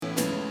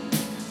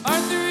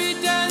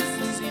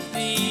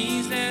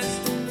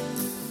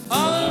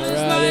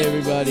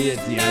everybody.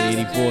 It's the Arty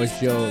 84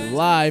 show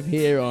live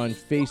here on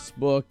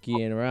Facebook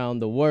and around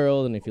the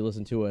world. And if you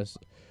listen to us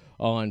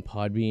on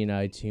Podbean,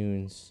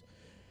 iTunes,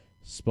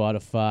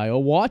 Spotify,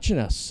 or watching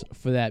us,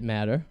 for that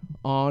matter,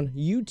 on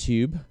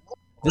YouTube,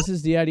 this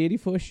is the Arty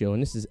 84 show,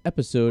 and this is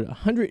episode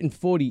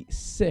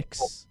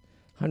 146.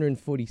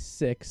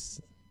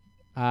 146.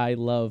 I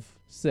love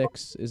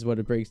 6 is what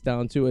it breaks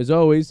down to. As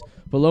always,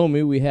 below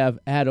me we have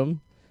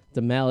Adam,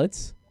 the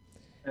Mallett.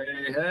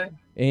 Hey, hey.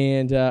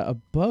 And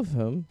above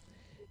him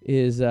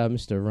is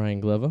Mr. Ryan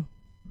Glover.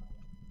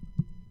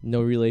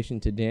 No relation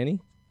to Danny.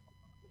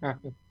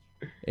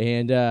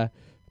 And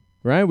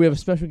Ryan, we have a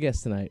special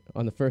guest tonight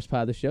on the first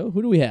part of the show.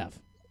 Who do we have?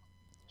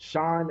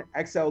 Sean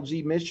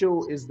XLG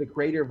Mitchell is the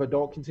creator of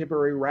adult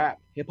contemporary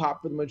rap, Hip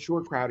Hop for the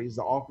Mature Crowd. He's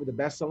the author of the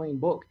best-selling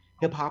book,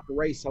 Hop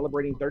Hooray,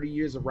 celebrating 30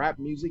 years of rap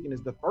music, and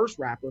is the first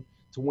rapper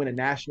to win a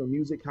national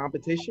music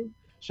competition.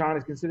 Sean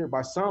is considered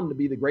by some to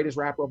be the greatest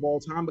rapper of all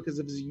time because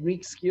of his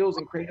unique skills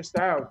and creative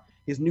style.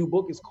 His new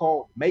book is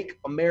called Make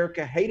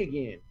America Hate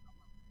Again.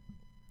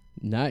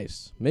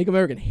 Nice. Make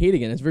America Hate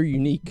Again. That's very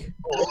unique.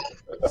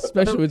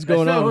 Especially what's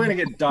going on. We're going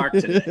to get dark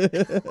today.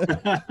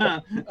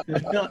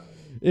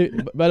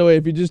 By the way,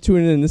 if you're just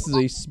tuning in, this is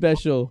a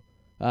special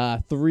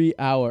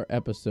 3-hour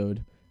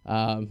episode.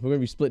 We're going to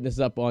be splitting this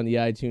up on the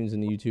iTunes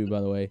and the YouTube,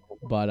 by the way.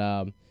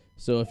 But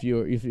so if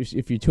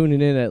you're tuning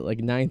in at like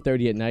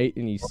 9:30 at night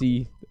and you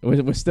see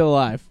we're still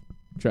alive,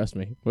 trust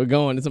me, we're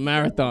going. It's a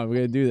marathon. We're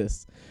going to do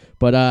this.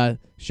 But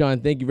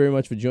Sean, thank you very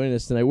much for joining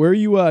us tonight. Where are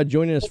you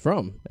joining us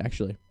from,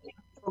 actually?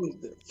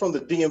 From the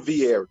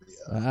DMV area,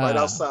 right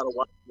outside of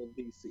Washington,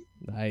 D.C.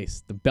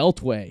 Nice. The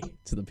Beltway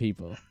to the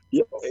people.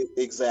 Yeah,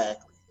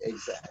 exactly.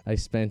 I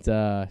spent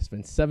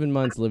 7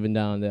 months living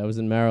down there. I was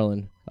in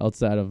Maryland,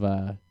 outside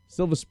of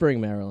Silver Spring,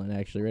 Maryland,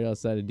 actually, right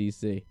outside of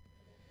D.C.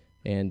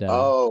 And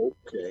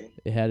okay.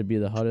 It had to be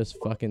the hottest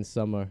fucking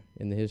summer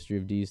in the history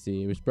of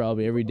D.C. It was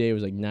probably every day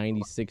was like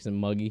 96 and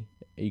muggy.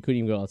 You couldn't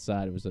even go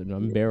outside. It was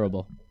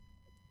unbearable.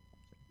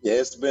 Yeah,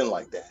 it's been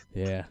like that.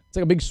 Yeah. It's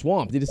like a big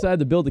swamp. They decided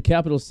to build the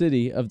capital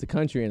city of the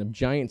country in a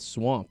giant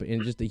swamp,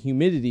 and just the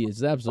humidity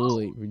is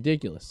absolutely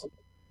ridiculous.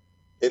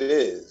 It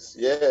is,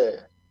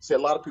 yeah. See, a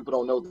lot of people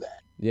don't know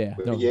that. Yeah.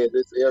 But yeah,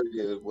 this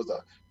area was a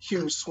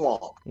huge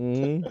swamp.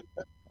 Mm-hmm.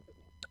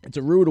 It's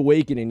a rude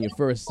awakening your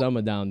first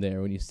summer down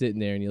there when you're sitting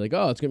there and you're like,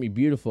 oh, it's going to be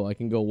beautiful. I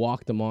can go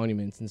walk the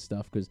monuments and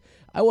stuff, because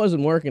I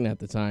wasn't working at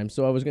the time,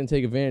 so I was going to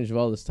take advantage of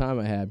all this time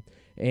I had.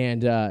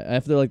 And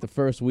after like the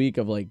first week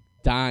of like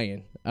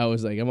dying, I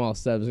was like, I'm all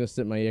set. I was going to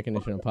sit in my air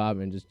conditioned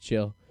apartment and just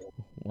chill,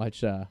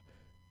 watch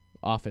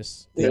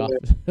Office. The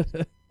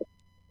Office.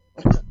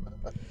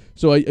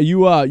 So are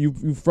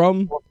you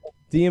from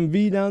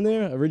DMV down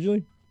there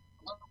originally?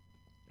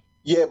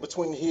 Yeah,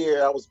 between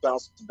here, I was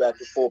bouncing back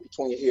and forth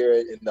between here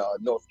and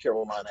North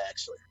Carolina,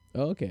 actually.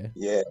 Oh, okay.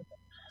 Yeah.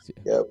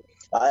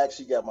 I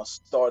actually got my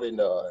start in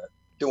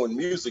doing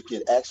music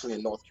actually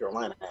in North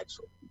Carolina,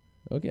 actually.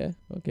 Okay.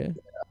 So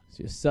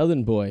you're a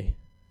Southern boy.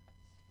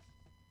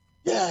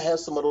 Yeah, I have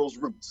some of those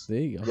roots.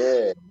 There you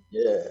go.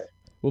 Yeah.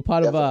 What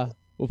part of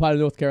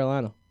North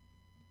Carolina?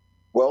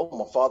 Well,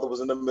 my father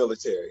was in the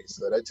military,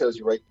 so that tells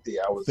you right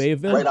there. I was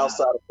Fayetteville? right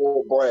outside of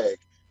Fort Bragg.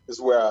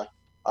 Is where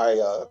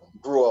I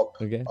grew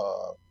up. Okay.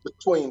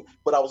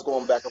 But I was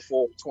going back and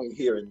forth between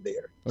here and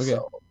there. Okay.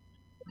 So,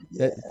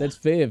 yeah. That's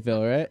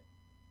Fayetteville, right?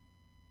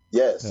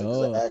 Yes,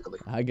 Oh, exactly.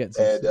 I get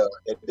some. And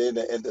then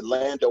in the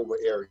Landover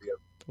area,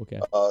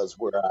 Okay. is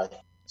where I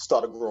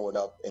started growing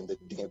up in the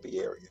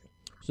DMV area.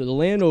 So the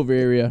Landover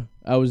area,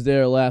 I was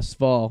there last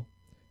fall.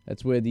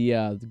 That's where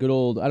the good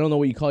old, I don't know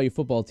what you call your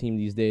football team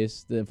these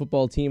days, the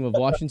football team of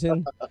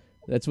Washington.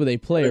 That's where they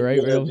play, right?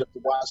 Yeah, the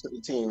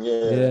Washington team,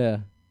 Yeah.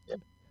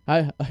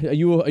 Are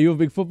you a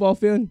big football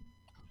fan?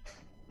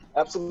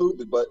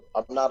 Absolutely, but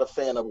I'm not a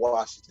fan of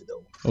Washington,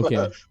 though.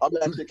 Okay. I'm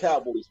actually a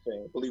Cowboys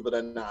fan, believe it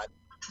or not.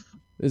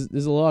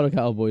 There's a lot of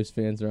Cowboys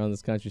fans around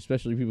this country,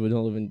 especially people who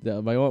don't live in.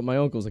 My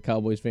uncle's a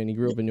Cowboys fan. He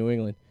grew up in New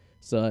England,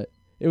 so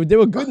they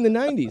were good in the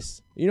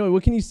 '90s. You know,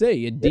 what can you say?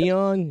 You had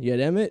Dion, you had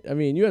Emmett. I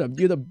mean, you're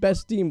the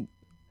best team.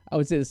 I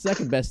would say the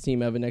second best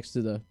team ever, next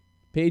to the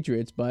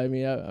Patriots. But I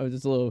mean, I was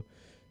just a little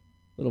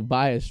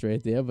biased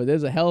right there. But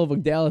there's a hell of a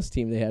Dallas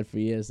team they had for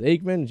years.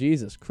 Aikman,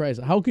 Jesus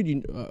Christ, how could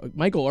you?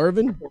 Michael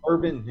Irvin.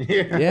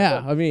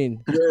 Yeah, I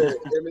mean. Yeah,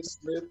 Emmett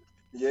Smith.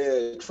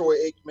 Yeah, Troy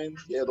Aikman.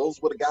 Yeah,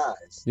 those were the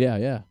guys.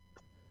 Yeah.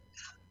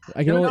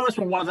 I can notice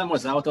when one of them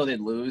was out, though, they'd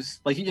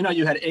lose. Like,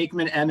 you had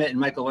Aikman, Emmett, and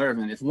Michael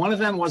Irvin. If one of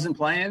them wasn't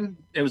playing,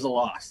 it was a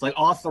loss. Like,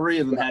 all three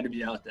of them had to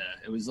be out there.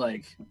 It was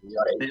like...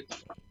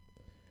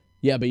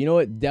 Yeah, but you know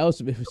what?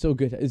 Dallas was so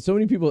good. It's so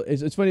many people...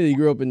 It's funny that you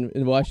grew up in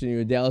Washington.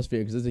 You're a Dallas fan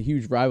because it's a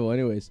huge rival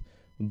anyways.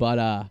 But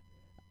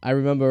I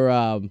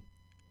remember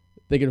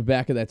thinking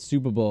back of that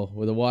Super Bowl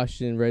where the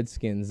Washington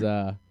Redskins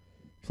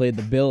played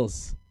the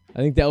Bills. I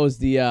think that was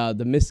the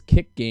missed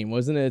kick game,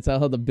 wasn't it? It's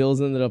how the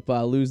Bills ended up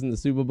losing the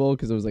Super Bowl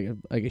because it was like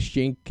a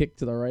shank kick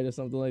to the right or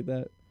something like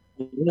that.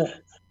 Yeah,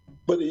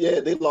 but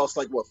they lost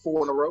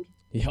 4 in a row.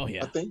 Oh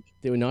yeah, I think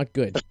they were not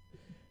good.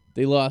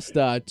 They lost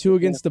 2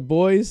 against the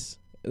boys,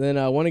 And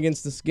then one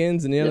against the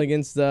Skins and the other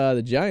against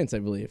the Giants, I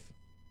believe.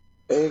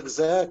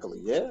 Exactly.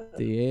 Yeah.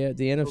 The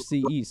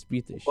NFC East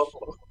beat the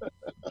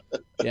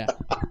Yeah.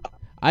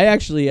 I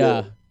actually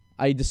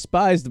I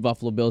despise the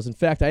Buffalo Bills. In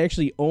fact, I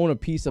actually own a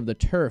piece of the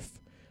turf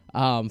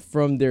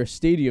from their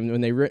stadium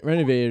when they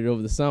renovated it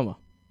over the summer.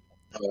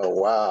 Oh,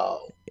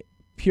 wow.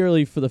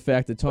 Purely for the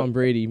fact that Tom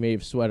Brady may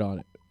have sweat on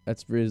it.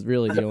 That's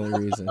really the only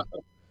reason.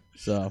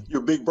 So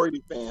you're a big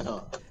Brady fan,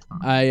 huh?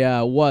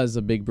 I was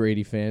a big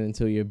Brady fan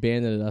until he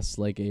abandoned us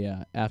like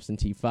a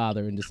absentee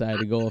father and decided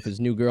to go with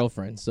his new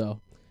girlfriend. So,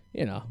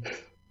 you know,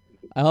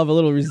 I have a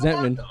little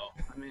resentment.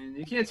 I mean,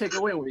 you can't take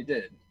away what he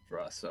did for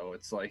us, so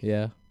it's like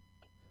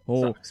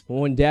Well,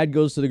 when Dad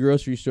goes to the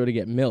grocery store to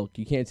get milk,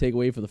 you can't take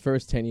away for the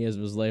first 10 years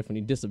of his life when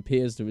he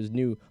disappears to his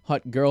new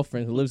hot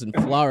girlfriend who lives in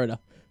Florida,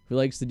 who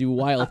likes to do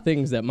wild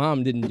things that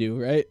Mom didn't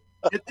do, right?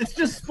 It's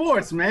just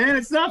sports, man.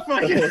 It's not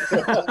fucking.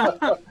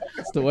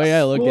 That's the way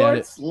I look at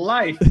it. Sports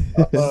life.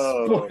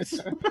 Sports.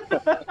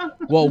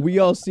 Well, we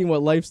all seen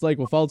what life's like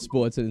without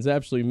sports, and it's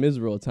absolutely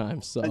miserable at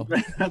times. So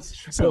that's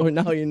true. So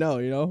now you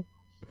know.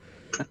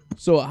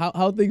 So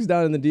how things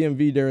down in the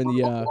DMV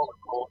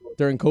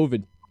during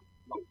COVID?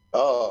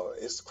 Oh,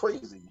 it's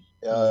crazy.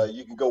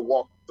 You can go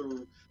walk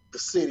through the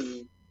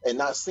city and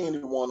not see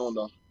anyone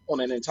on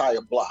an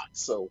entire block.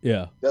 So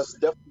yeah, that's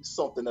definitely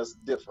something that's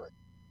different.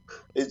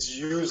 It's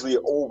usually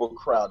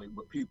overcrowded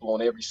with people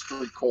on every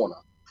street corner.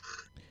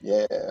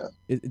 Yeah,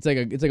 it's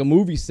like a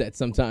movie set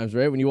sometimes,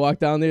 right? When you walk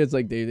down there, it's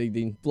like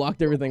they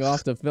blocked everything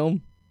off to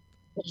film.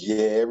 Yeah,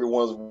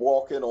 everyone's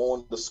walking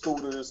on the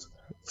scooters,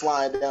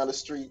 flying down the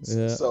streets.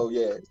 Yeah. So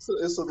yeah, it's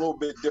a little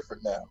bit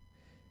different now.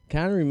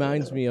 Kind of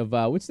reminds me of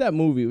what's that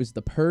movie? It was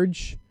The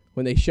Purge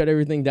when they shut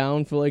everything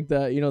down for like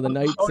the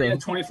night. Oh yeah,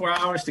 24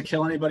 hours to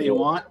kill anybody you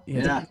want.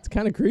 Yeah. It's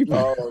kind of creepy.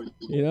 Oh,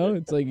 yeah.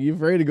 It's like you're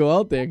afraid to go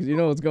out there because you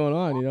know what's going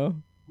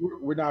on.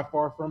 We're not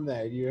far from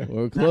that. Yeah,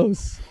 we're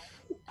close.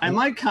 I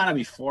might kind of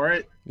be for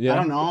it. Yeah. I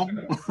don't know.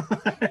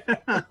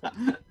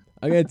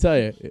 I'm gonna tell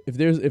you, if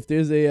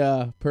there's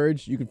a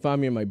purge, you can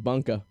find me in my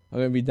bunker. I'm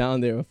gonna be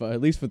down there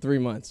at least for 3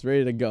 months,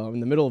 ready to go. I'm in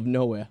the middle of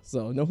nowhere,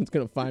 so no one's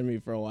gonna find me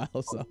for a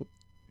while. So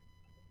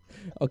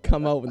I'll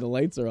come out when the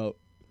lights are out.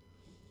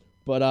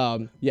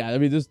 But yeah, I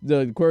mean,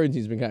 the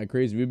quarantine's been kind of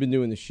crazy. We've been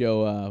doing the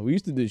show. We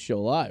used to do the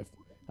show live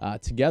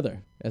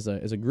together as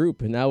a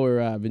group, and now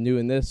we're been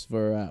doing this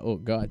for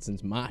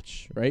since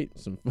March, right?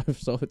 So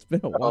it's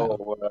been a while.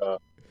 Oh, wow.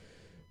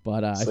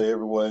 But so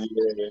everyone,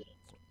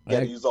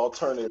 gotta use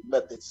alternative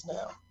methods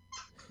now.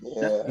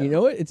 Yeah. You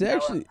know what? It's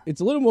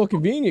a little more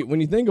convenient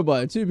when you think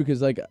about it too,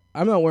 because like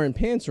I'm not wearing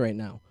pants right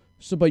now.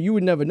 So, but you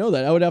would never know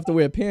that. I would have to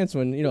wear pants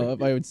when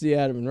if I would see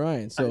Adam and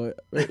Ryan. So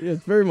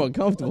it's very more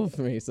comfortable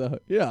for me. So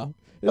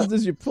this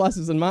is your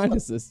pluses and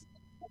minuses.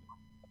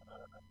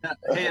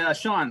 Hey,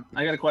 Sean,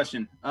 I got a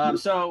question.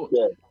 So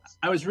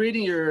I was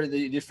reading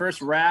the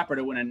first rapper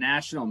to win a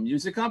national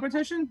music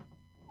competition.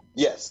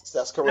 Yes,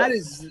 that's correct.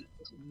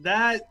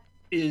 That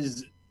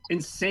is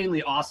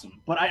insanely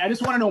awesome. But I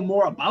just want to know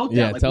more about that.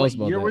 Yeah, like, tell what us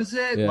about year that. was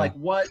it? Yeah. Like,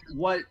 what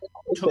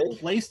took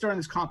place during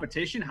this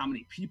competition? How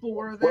many people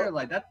were there?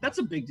 Like, that's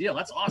a big deal.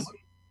 That's awesome.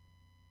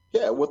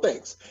 Yeah, well,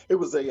 thanks. It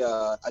was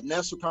a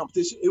national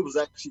competition. It was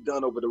actually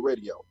done over the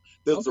radio.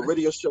 There was a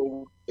radio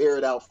show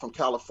aired out from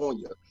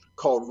California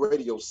called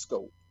Radio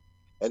Scope,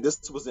 and this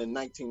was in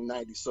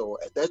 1990. So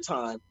at that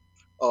time,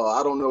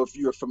 I don't know if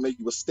you're familiar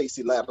with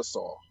Stacey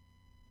Lattisaw,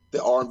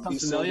 the R&B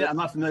singer. I'm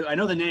not familiar. I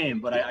know the name,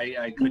 but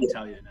I couldn't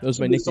tell you. That was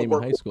my nickname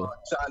in high school.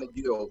 Johnny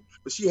Gill,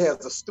 but she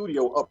has a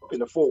studio up in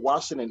the Fort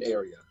Washington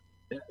area,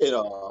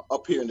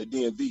 up here in the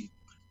DMV.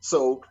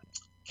 So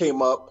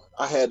came up,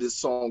 I had this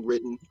song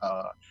written.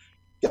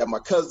 Got my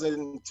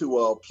cousin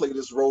to play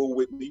this role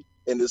with me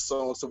in this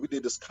song. So we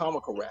did this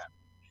comical rap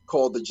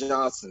called The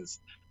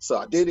Johnsons. So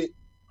I did it,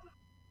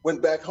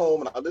 went back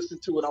home and I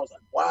listened to it. And I was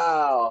like,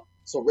 wow.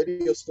 So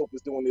Radio Scope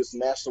is doing this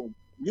national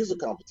music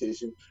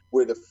competition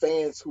where the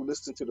fans who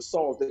listen to the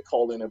songs, they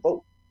call in and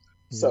vote.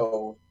 Mm-hmm.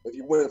 So if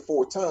you win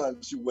 4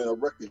 times, you win a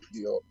record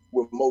deal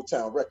with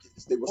Motown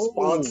Records. They were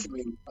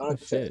sponsoring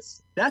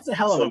contests. That's a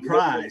hell of a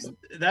prize.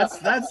 That's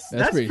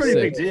pretty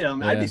big deal.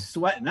 Yeah. I'd be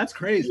sweating. That's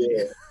crazy.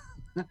 Yeah.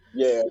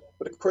 Yeah,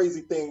 but the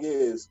crazy thing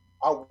is,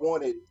 I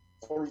won it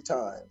 3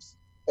 times,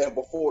 and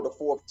before the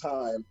 4th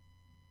time,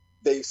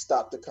 they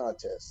stopped the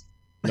contest.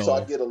 No. So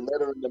I get a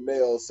letter in the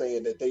mail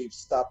saying that they've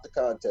stopped the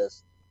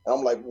contest. And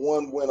I'm like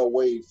 1 win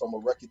away from a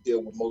record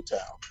deal with Motown.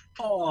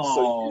 Oh,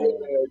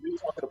 so you're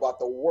talking about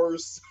the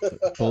worst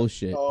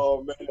bullshit.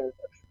 Oh man,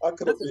 I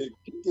could have been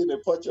kicking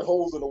and punching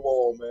holes in the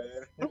wall,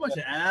 man. What a bunch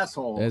of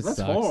assholes.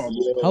 That's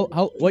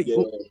horrible.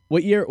 Yeah.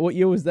 What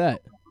year was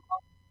that?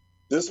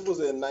 This was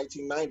in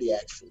 1990,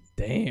 actually.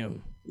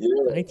 Damn. Yeah.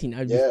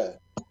 1990. Yeah.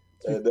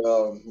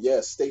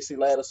 And Stacey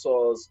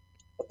Lattisaw's,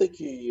 I think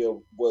he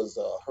was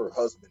her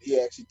husband. He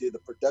actually did the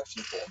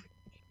production for me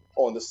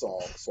on the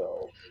song.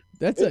 So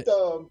but it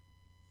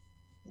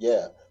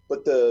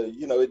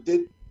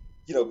did,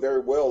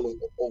 very well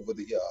over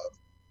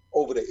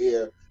the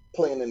air,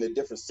 playing in the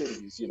different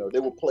cities. They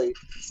would play.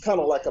 It's kind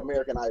of like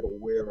American Idol,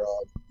 where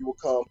you would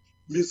come.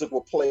 music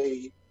would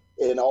play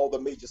in all the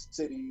major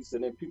cities,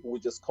 and then people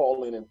would just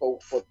call in and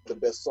vote for the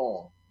best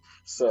song.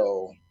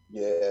 So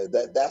yeah,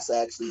 that's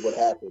actually what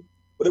happened.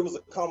 But it was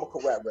a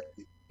comical rap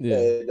record. Yeah.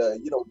 And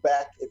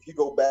if you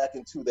go back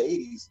into the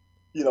 80s,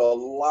 a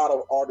lot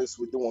of artists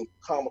were doing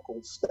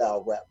comical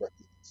style rap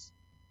records.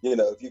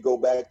 If you go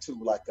back to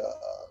like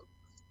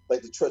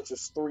the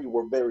Treacherous Three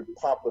were very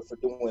popular for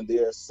doing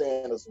their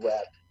Santa's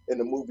rap in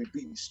the movie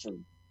Beat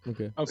Street.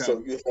 Okay.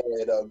 So you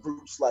had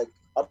groups like,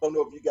 I don't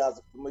know if you guys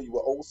are familiar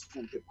with old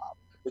school hip hop,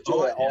 but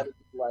you had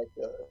artists like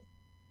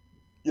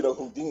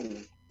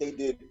Houdini. They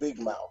did Big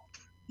Mouth.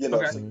 So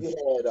you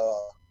had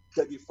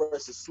Dougie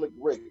Fresh and Slick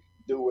Rick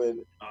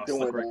doing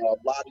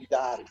Lottie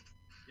Dottie.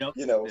 Yep.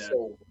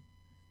 So.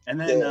 And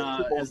then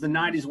as the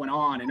 90s went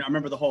on, and I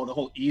remember the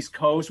whole East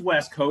Coast,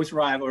 West Coast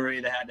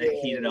rivalry that had to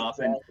heat it up.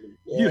 Exactly.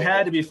 And you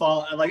had to be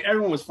following, like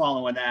everyone was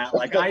following that.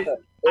 Like I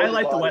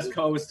like the West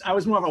Coast. I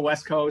was more of a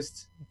West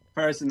Coast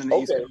person than the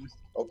East Coast.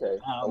 Okay.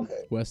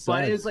 West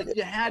Side. But it was like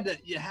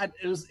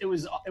it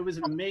was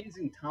an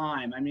amazing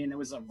time. I mean, it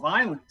was a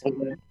violent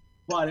time,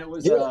 but it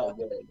was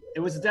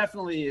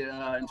definitely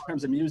in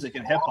terms of music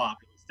and hip hop,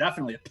 it was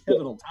definitely a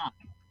pivotal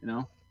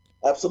time,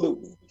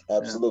 Absolutely.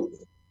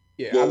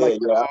 Yeah.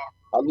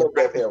 I love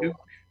that era.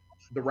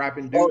 The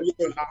rapping dude. Oh,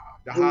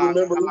 yeah. You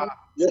remember him?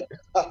 Yeah.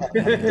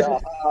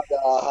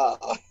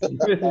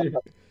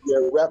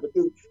 Yeah, rapping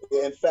dude.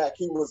 In fact,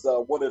 he was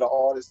one of the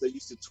artists that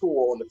used to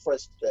tour on the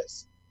Fresh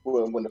Fest.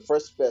 When the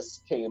Fresh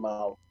Fest came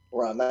out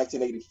around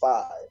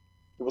 1985,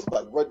 it was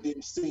like Run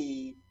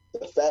DMC,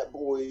 the Fat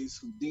Boys,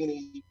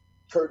 Houdini,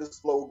 Curtis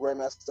Blow,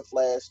 Grandmaster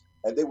Flash,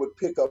 and they would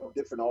pick up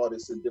different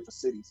artists in different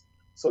cities.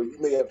 So you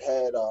may have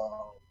had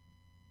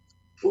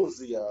who was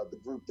the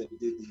group that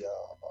did the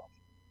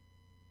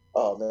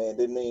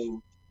their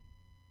name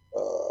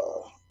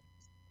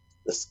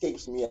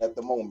escapes me at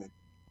the moment,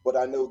 but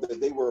I know that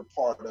they were a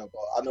part of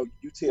I know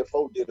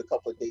UTFO did a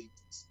couple of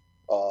dates.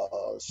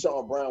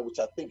 Sean Brown, which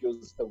I think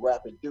was the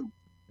rapping dude,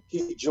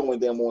 he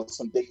joined them on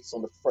some dates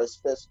on the Fresh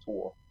Fest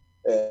tour.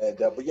 And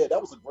but yeah,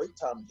 that was a great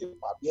time in hip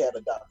hop. You had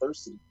a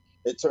diversity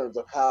in terms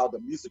of how the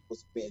music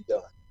was being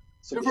done.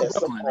 So they're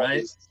from Brooklyn,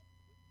 right?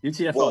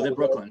 UTFO, they're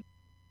Brooklyn.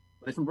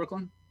 Are they from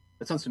Brooklyn?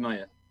 That sounds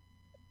familiar.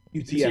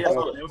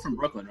 UTFO, they were from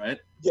Brooklyn, right?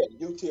 Yeah,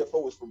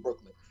 UTFO is from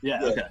Brooklyn.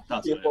 Yeah, okay.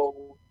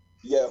 UTFO,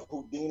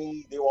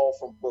 Houdini, they were all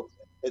from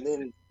Brooklyn. And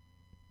then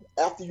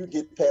after you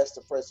get past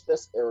the Fresh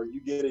Fest era, you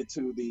get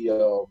into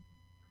the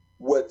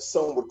what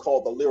some would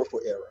call the lyrical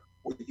era,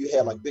 where you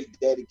had like Big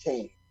Daddy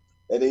Kane,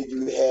 and then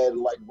you had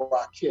like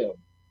Rakim,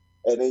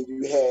 and then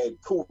you had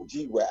Cool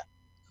G Rap.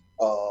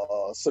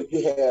 So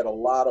you had a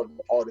lot of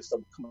artists that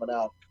were coming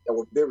out that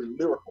were very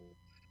lyrical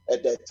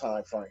at that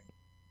time frame.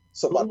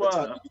 So by the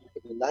time you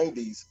get in the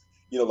 90s,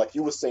 like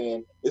you were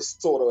saying, it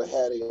sort of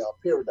had a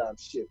paradigm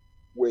shift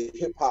where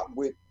hip hop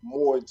went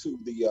more into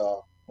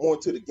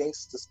the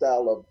gangster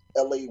style of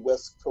LA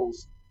West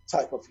Coast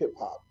type of hip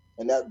hop,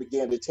 and that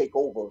began to take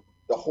over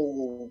the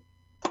whole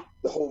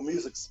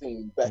music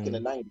scene back in the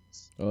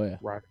 90s. Oh yeah,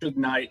 right. Good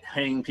night,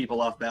 hanging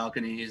people off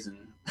balconies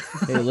and.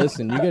 Hey,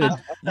 listen, you gotta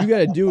do what you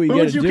gotta do. Who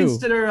would you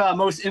consider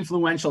most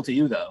influential to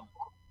you, though?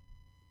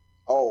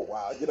 Oh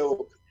wow,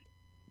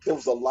 there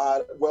was a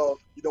lot. Well,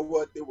 you know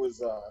what? There was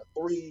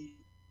 3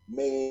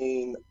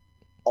 main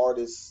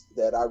artists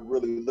that I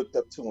really looked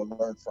up to and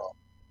learned from.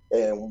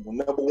 And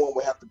number 1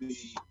 would have to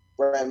be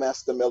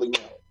Grandmaster Melly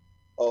Mel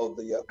of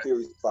the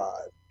Furious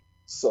 5.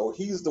 So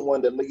he's the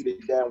one that laid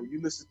it down. When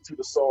you listen to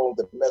the song,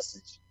 The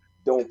Message,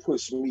 don't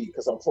push me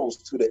because I'm close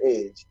to the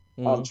edge.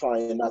 Mm-hmm. I'm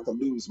trying not to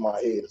lose my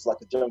head. It's like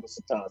a jungle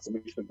sometimes. It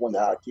makes me wonder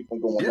how I keep on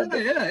going.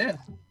 Yeah.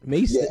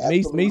 Mace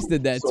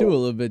did that too a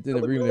little bit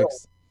in the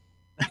remix.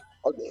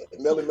 Okay,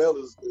 Melly Mel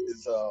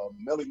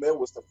Melly Mel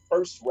was the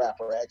first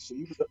rapper. Actually,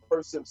 he was the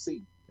first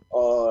MC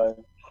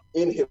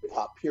in hip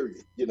hop.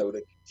 Period.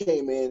 That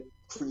came in,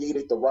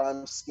 created the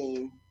rhyme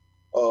scheme.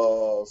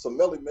 So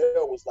Melly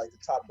Mel was like the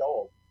top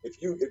dog.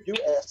 If you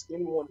ask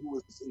anyone who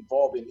was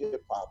involved in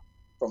hip hop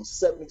from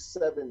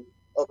 '77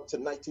 up to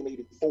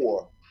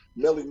 1984,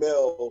 Melly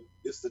Mel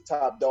is the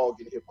top dog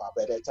in hip hop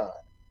at that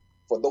time.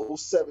 For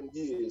those 7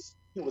 years,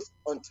 he was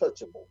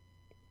untouchable.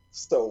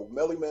 So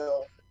Melly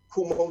Mel,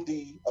 Kumo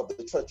D of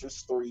the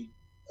Treacherous Three,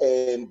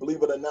 and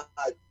believe it or not,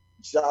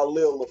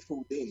 Jalil of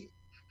Houdini,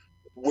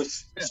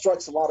 which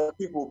strikes a lot of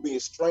people being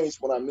strange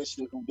when I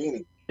mention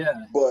Houdini. Yeah.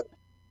 But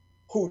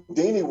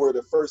Houdini were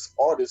the first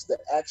artists that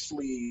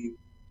actually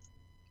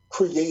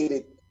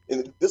created,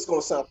 and this is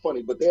going to sound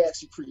funny, but they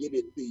actually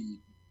created the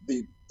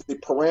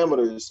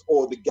parameters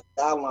or the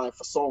guideline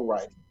for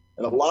songwriting.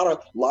 And a lot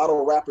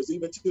of rappers,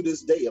 even to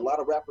this day, a lot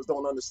of rappers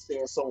don't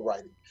understand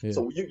songwriting. Yeah.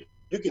 So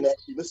you can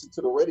actually listen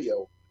to the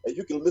radio and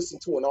you can listen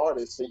to an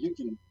artist and you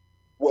can,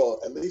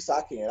 well, at least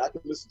I can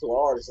listen to an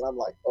artist and I'm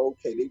like,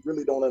 okay, they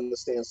really don't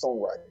understand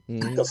songwriting.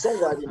 Mm-hmm. Because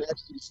songwriting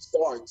actually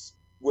starts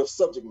with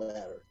subject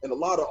matter. And a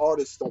lot of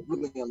artists don't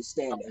really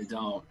understand that. They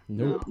don't.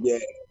 Nope. Yeah,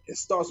 it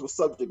starts with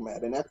subject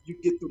matter. And after you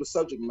get through the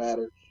subject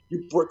matter,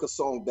 you break a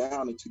song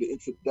down into the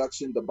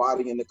introduction, the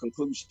body, and the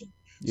conclusion.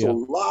 So a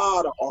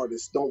lot of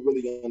artists don't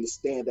really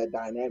understand that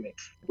dynamic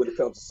when it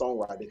comes to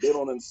songwriting. They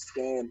don't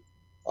understand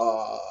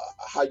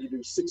how you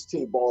do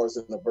 16 bars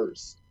in a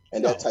verse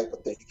and that type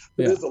of thing.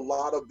 But there's a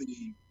lot of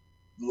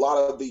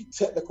the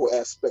technical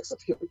aspects of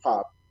hip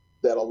hop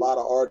that a lot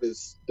of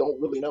artists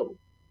don't really know.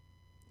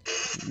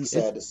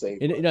 Sad to say.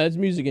 And it's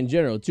music in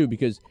general too,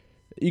 because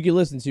you can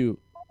listen to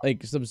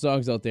like some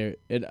songs out there,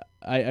 and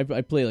I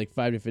play like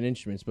 5 different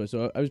instruments, but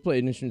so I was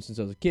playing instruments since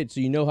I was a kid, so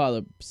you know how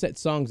to set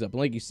songs up. And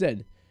like you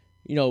said,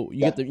 you know,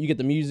 you get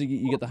the music,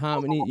 you get the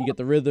harmony, you get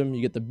the rhythm,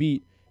 you get the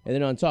beat, and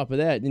then on top of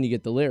that, then you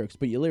get the lyrics.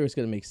 But your lyrics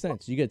gotta make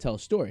sense. You gotta tell a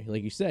story,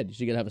 like you said.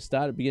 You gotta have a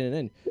start, a beginning,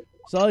 and end.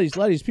 So a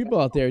lot of these people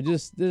out there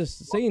just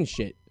saying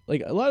shit.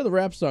 Like a lot of the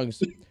rap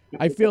songs,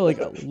 I feel like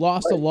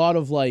lost a lot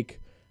of like.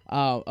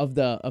 Of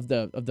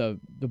the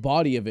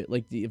body of it,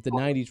 like the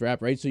 90s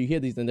rap, right? So you hear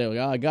these and they're like,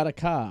 I got a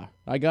car,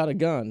 I got a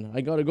gun,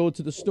 I gotta go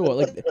to the store.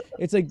 Like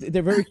it's like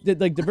they're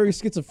very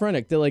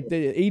schizophrenic. They're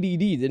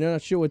ADD. They're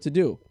not sure what to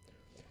do.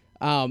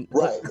 Right,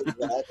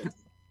 exactly.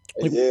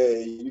 Yeah,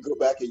 you go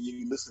back and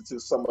you listen to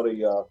some of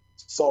the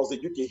songs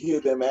that you can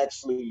hear them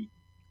actually.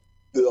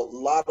 A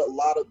lot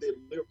of their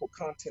lyrical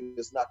content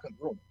is not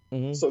congruent.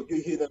 Mm-hmm. So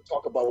you hear them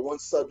talk about one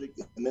subject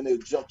and then they'll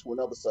jump to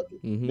another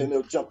subject, then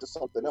they'll jump to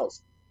something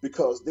else,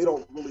 because they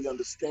don't really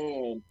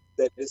understand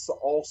that it's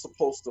all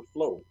supposed to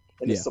flow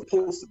and it's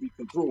supposed to be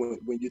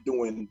congruent when you're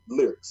doing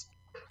lyrics.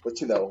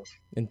 But you know,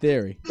 in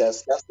theory,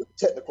 that's the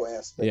technical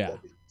aspect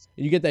of it.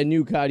 You get that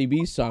new Cardi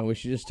B song where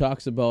she just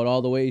talks about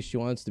all the ways she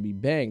wants to be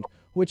banged,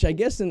 which I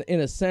guess in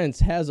a sense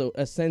has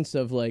a sense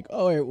of like, oh,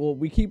 all right, well,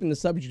 we're keeping the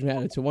subject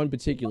matter to one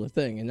particular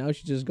thing, and now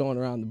she's just going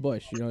around the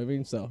bush, you know what I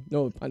mean? So,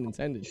 no pun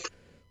intended.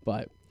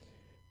 But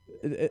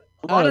a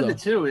lot of it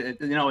too,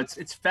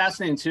 it's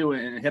fascinating too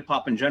in hip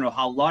hop in general,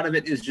 how a lot of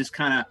it is just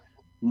kind of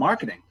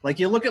marketing. Like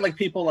you look at like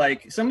people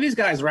like some of these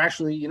guys are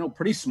actually,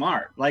 pretty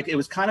smart. Like it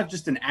was kind of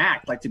just an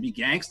act, like to be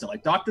gangsta.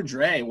 Like Dr.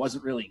 Dre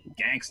wasn't really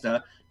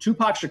gangsta.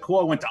 Tupac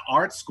Shakur went to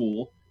art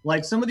school.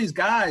 Like some of these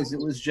guys,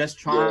 it was just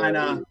trying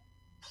to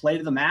play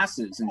to the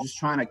masses and just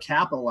trying to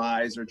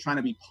capitalize or trying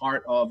to be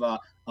part of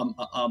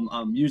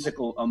a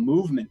musical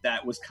movement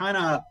that was kind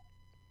of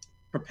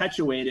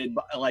perpetuated,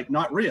 but like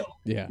not real.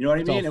 Yeah, you know what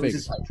I mean? It was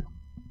just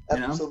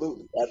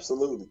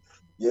absolutely.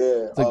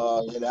 Yeah,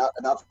 and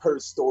I've heard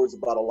stories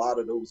about a lot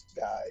of those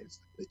guys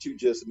that you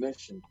just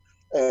mentioned,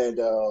 and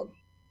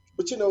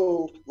but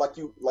like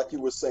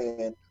you were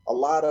saying, a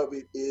lot of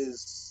it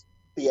is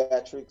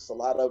theatrics, a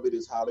lot of it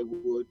is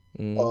Hollywood.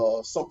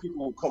 Some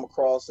people who come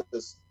across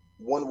as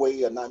one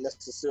way are not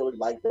necessarily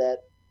like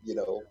that,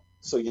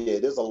 So yeah,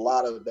 there's a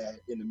lot of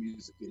that in the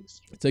music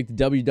industry. It's like the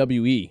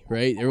WWE,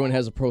 right? Everyone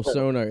has a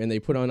persona, and they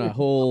put on a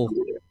whole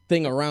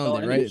thing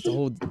around it, right? It's a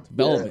whole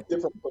development.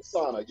 Different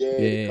persona,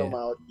 they come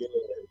out,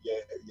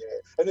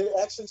 and it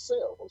actually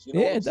sells.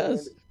 It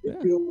does.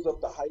 It builds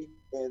up the hype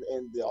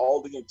and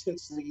all the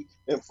intensity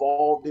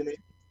involved in it.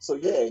 So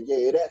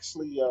it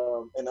actually,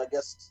 and I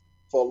guess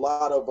for a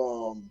lot of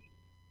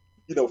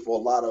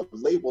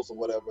labels or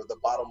whatever, the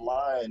bottom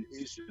line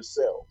is your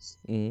sales.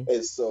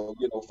 And so,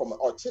 from an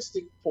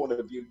artistic point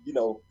of view,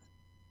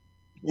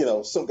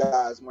 some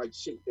guys might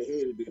shake their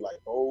head and be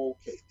like,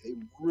 okay, they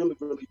really,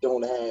 really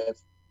don't have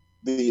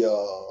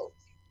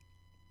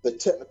the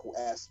technical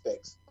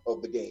aspects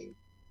of the game,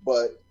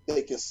 but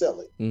they can sell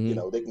it.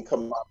 They can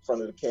come out in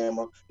front of the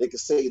camera, they can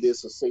say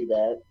this or say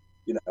that,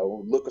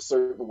 look a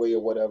certain way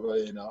or whatever,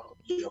 and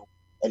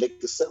they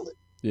can sell it.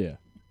 Yeah.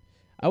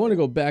 I want to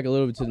go back a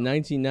little bit to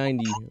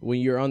 1990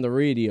 when you're on the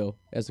radio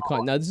as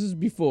a Now, this is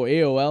before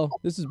AOL.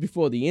 This is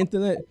before the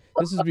internet.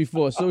 This is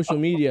before social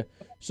media.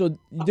 So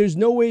there's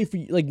no way for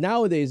you, like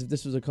nowadays, if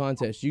this was a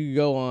contest, you could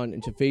go on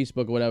into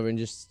Facebook or whatever and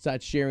just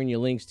start sharing your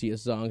links to your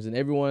songs, and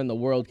everyone in the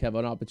world could have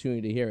an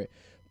opportunity to hear it.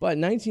 But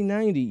in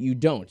 1990, you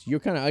don't. You're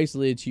kind of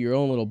isolated to your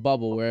own little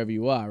bubble wherever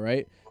you are,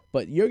 right?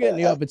 But you're getting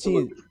the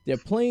opportunity. They're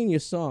playing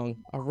your song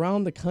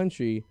around the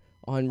country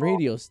on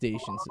radio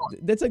stations.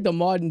 That's like the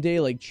modern day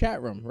like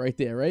chat room right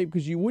there, right?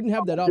 Because you wouldn't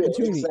have that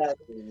opportunity.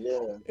 Exactly.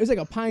 It was like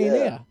a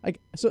pioneer. Like,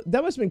 so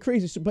that must have been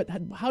crazy. So, but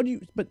how do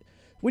you? But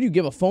what do you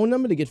give a phone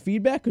number to get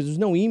feedback? Because there's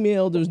no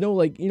email. There's no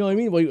like, you know what I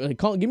mean?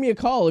 Well, give me a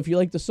call if you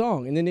like the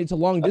song, and then it's a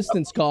long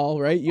distance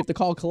call, right? You have to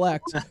call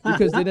collect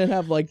because they didn't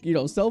have like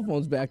cell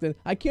phones back then.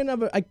 I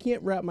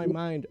can't wrap my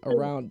mind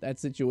around that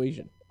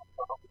situation.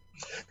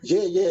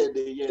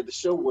 The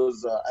show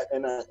was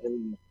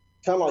and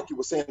kind of like you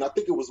were saying, I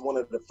think it was one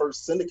of the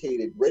first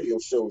syndicated radio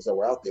shows that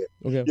were out there.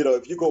 Okay.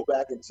 If you go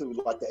back into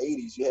like the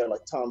 80s, you had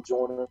like Tom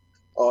Joyner,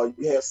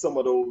 you had some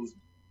of those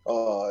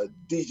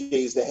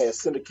DJs that had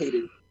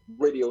syndicated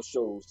radio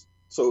shows.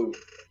 So,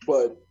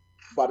 but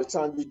by the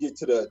time you get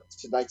to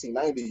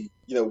 1990,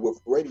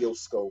 with Radio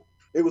Scope,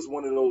 it was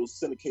one of those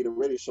syndicated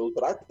radio shows.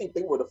 But I think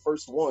they were the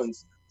first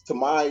ones, to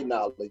my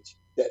knowledge,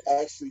 that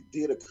actually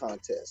did a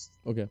contest.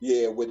 Okay.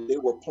 Yeah, when they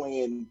were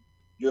playing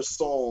your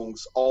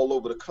songs all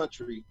over the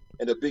country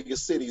in the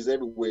biggest cities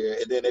everywhere,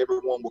 and then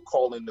everyone would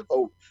call in to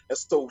vote. And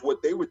so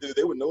what they would do,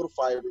 they would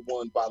notify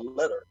everyone by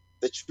letter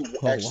that you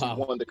Oh, actually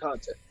wow. won the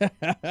contest.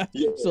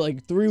 Yeah. So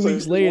like 3 So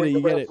weeks you later, went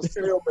you get around it. for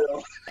snail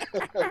mail.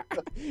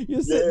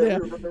 You're sitting Yeah, there.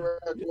 we were running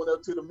around going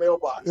up to the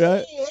mailbox.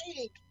 Right.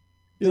 Hey,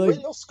 You're did like,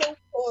 Radio Scope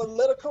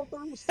let her come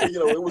through? So, you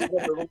know, it was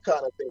one of those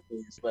kind of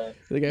things, man.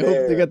 I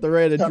hope they Yeah, got the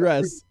right kind of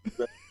address.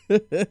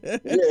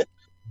 yeah.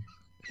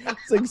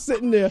 It's like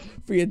sitting there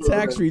for your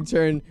tax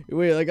return.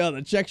 Wait, like, oh,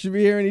 the check should be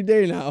here any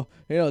day now.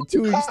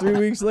 2 weeks, 3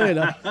 weeks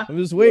later, I'm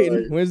just waiting.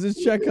 Right. When's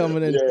this check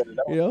coming in?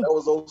 Yeah, that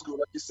was old school.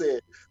 Like you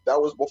said,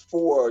 that was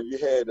before you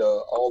had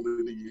all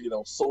of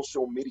the,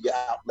 social media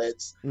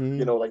outlets,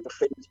 Mhm. like the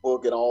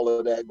Facebook and all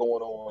of that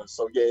going on.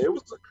 So yeah,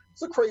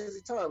 it's a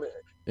crazy time.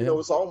 Yeah.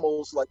 It's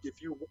almost like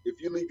if you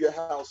leave your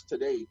house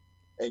today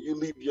and you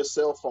leave your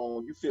cell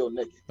phone, you feel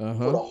naked.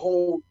 For the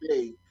whole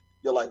day.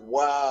 You're like,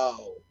 wow.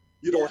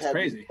 You don't have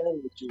your phone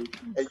with you,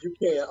 and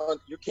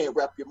you can't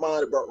wrap your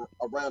mind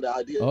around the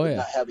idea of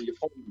not having your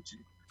phone with you.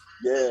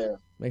 Yeah.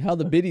 Like how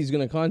the biddy's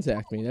gonna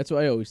contact me. That's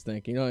what I always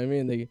think. You know what I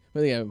mean?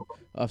 They have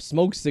a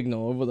smoke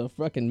signal over the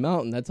fucking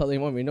mountain. That's how they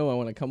want me to know I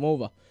want to come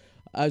over.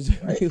 When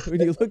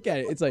you look at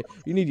it, it's like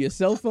you need your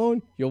cell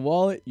phone, your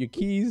wallet, your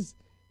keys,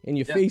 and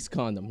your face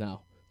condom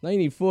now. Now you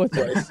need 4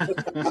 things. So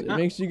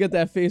make sure you get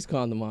that face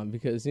condom on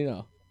because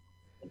no,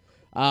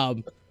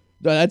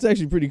 that's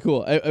actually pretty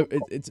cool. I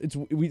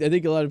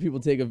think a lot of people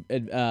take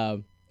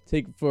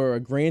for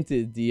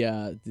granted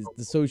the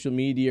social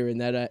media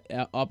and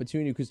that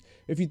opportunity, because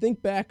if you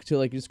think back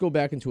to just go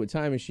back into a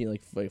time machine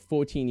like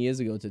 14 years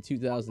ago to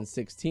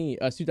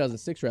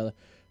 2006 rather,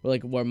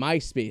 where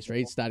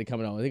MySpace started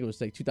coming out. I think it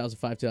was like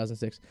 2005,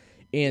 2006,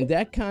 and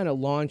that kind of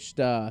launched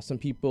some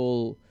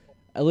people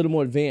a little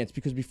more advanced,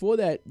 because before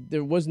that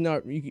there was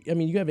not. You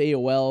have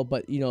AOL,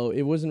 but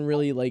it wasn't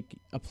really like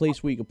a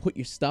place where you could put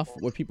your stuff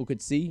where people could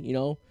see.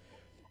 And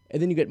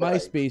then you get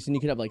MySpace, and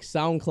you could have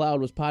SoundCloud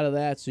was part of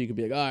that, so you could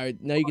be like, all right,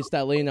 now you can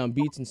start laying down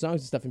beats and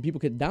songs and stuff, and people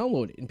could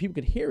download it and people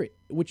could hear it,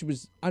 which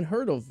was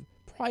unheard of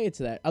prior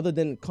to that, other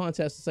than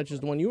contests such as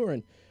the one you were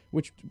in,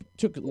 which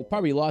took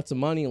probably lots of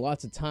money,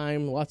 lots of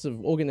time, lots of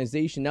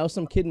organization. Now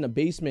some kid in a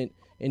basement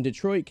in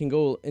Detroit can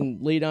go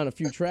and lay down a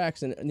few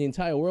tracks, and the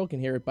entire world can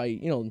hear it by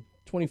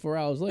 24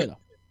 hours later.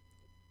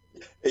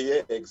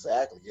 Yeah,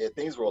 exactly. Yeah,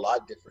 things were a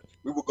lot different.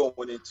 We were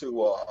going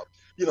into,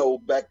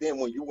 back then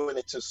when you went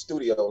into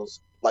studios,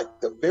 like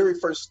the very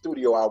first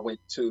studio I went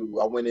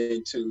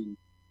into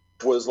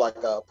was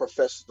like a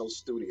professional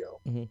studio.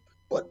 Mm-hmm.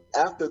 But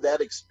after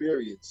that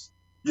experience,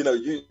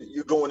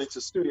 you're going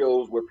into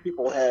studios where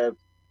people have,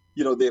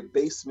 their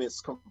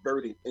basements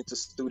converted into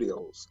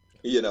studios.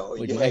 You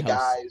had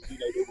guys, they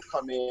would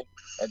come in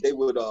and they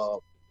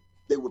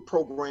would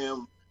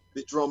program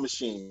the drum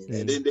machine,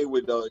 and then they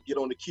would get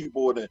on the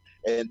keyboard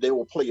and they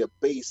would play a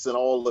bass and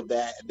all of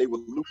that, and they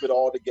would loop it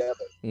all together.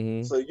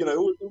 Mm-hmm. So it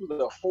was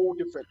a whole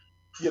different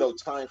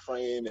time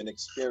frame and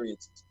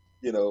experience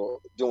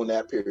during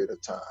that period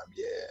of time.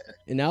 Yeah.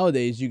 And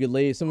nowadays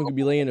someone could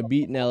be laying a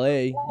beat in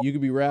LA, you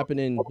could be rapping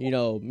in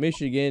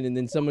Michigan, and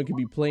then someone could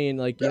be playing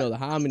the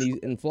harmonies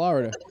in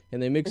Florida,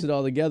 and they mix it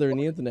all together in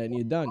the internet and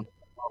you're done.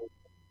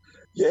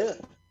 Yeah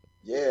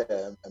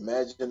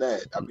Imagine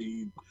that. I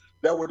mean,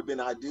 that would have been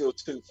ideal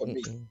too for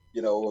me,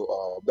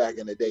 back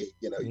in the day,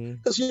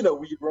 because when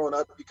you're growing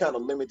up, you're kind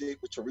of limited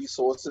with your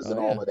resources and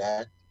all of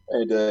that,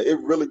 and it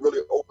really,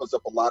 really opens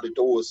up a lot of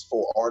doors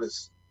for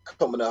artists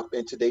coming up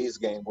in today's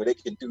game, where they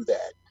can do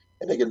that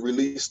and they can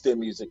release their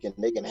music and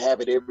they can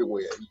have it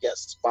everywhere. You got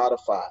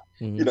Spotify,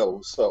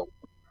 so.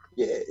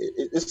 Yeah,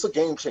 it's a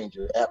game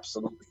changer,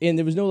 absolutely. And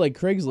there was no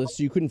Craigslist,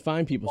 so you couldn't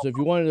find people. So if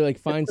you wanted to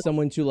find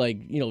someone to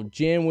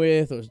jam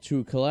with or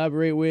to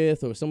collaborate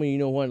with, or someone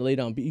wanted to lay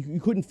down, but you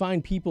couldn't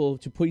find people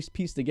to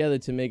piece together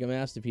to make a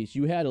masterpiece.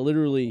 You had to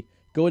literally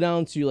go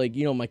down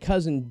to my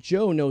cousin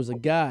Joe knows a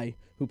guy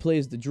who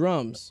plays the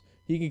drums.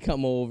 He could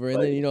come over,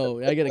 and then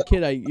I got a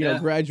kid I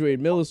graduated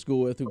middle school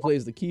with who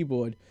plays the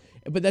keyboard.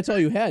 But that's all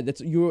you had.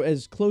 You were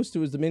as close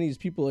to as many as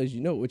people as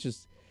which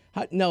is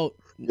now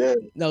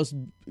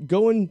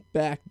going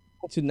back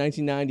to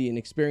 1990 and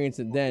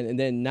experiencing then, and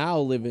then now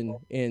living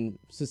in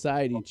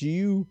society, do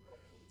you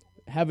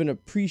have an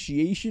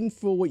appreciation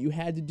for what you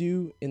had to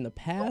do in the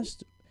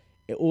past,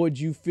 or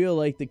do you feel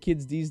like the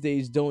kids these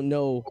days don't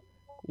know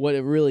what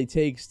it really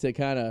takes to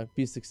kind of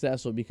be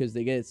successful because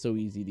they get it so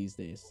easy these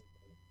days?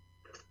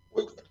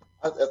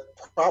 I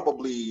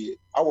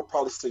would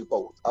probably say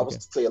both. I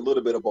would say a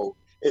little bit of both.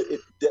 It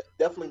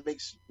definitely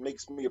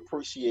makes me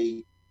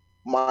appreciate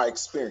my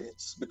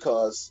experience,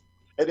 because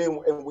and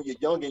when you're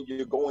young and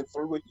you're going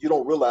through it, you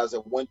don't realize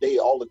that one day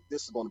all of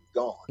this is going to be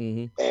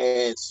gone,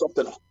 and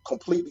something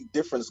completely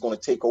different is going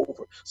to take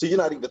over. So you're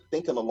not even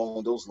thinking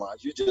along those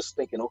lines. You're just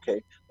thinking,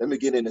 okay, let me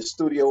get in the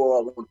studio,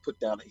 I want to put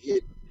down a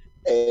hit,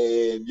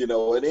 and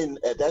and then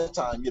at that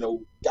time,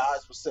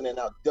 guys were sending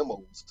out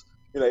demos.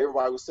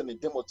 Everybody was sending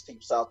demo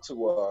tapes out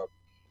to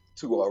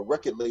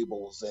record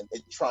labels and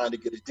trying to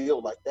get a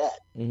deal like that.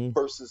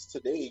 Versus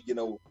today,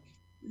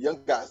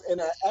 young guys,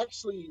 and I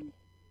actually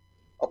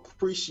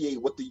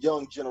appreciate what the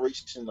young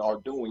generation are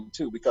doing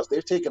too, because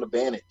they're taking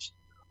advantage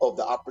of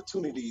the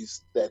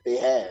opportunities that they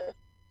have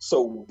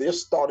So they're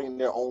starting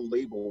their own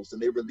labels and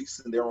they're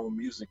releasing their own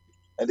music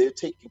and they're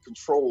taking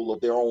control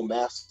of their own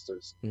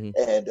masters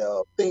and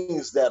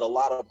things that a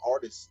lot of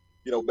artists,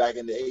 you know, back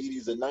in the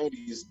 80s and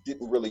 90s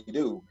didn't really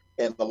do.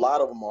 And a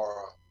lot of them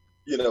are,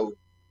 you know,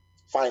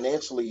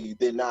 financially,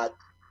 they're not,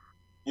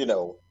 you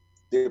know,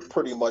 they're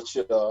pretty much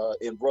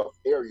in rough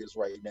areas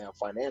right now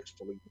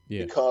financially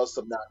because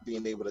of not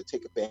being able to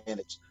take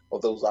advantage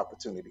of those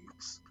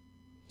opportunities.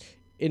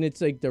 And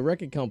it's like the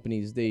record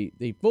companies,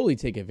 they fully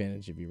take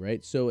advantage of you,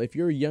 right? So if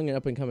you're a young and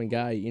up and coming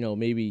guy, you know,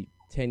 maybe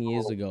 10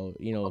 years ago,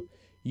 you know,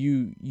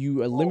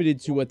 you are limited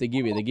to what they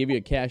give you. They give you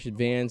a cash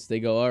advance. They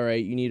go, all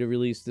right, you need to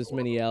release this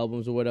many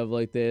albums or whatever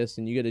like this,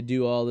 and you got to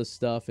do all this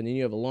stuff, and then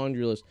you have a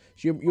laundry list.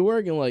 So you're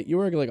working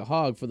like a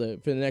hog for the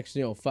next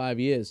 5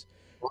 years.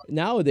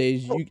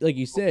 Nowadays, you, like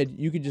you said,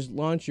 you could just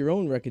launch your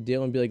own record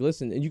deal and be like,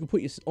 listen, and you can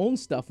put your own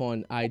stuff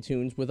on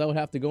iTunes without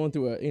have to going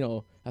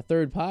through a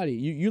third party.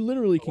 You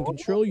literally can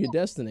control your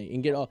destiny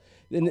and get all.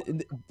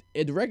 And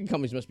the record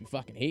companies must be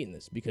fucking hating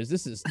this because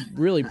this is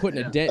really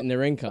putting a dent in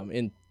their income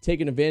and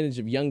taking advantage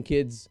of young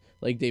kids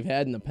like they've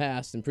had in the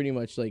past and pretty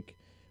much like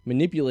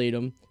manipulate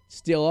them,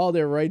 steal all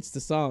their rights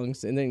to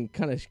songs, and then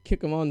kind of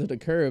kick them onto the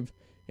curb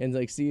and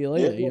like see you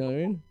later. You know what I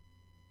mean?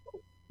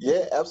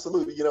 Yeah,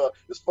 absolutely. You know,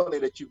 it's funny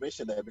that you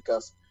mentioned that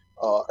because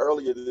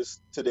earlier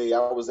today,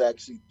 I was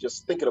actually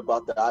just thinking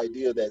about the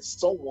idea that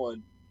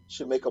someone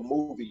should make a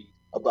movie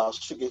about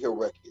Sugar Hill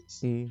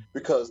Records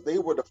because they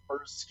were the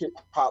first hip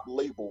hop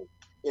label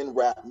in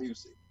rap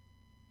music.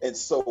 And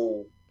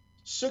so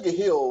Sugar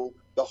Hill,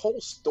 the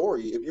whole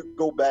story, if you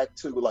go back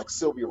to like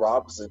Sylvia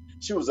Robinson,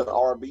 she was an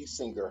R&B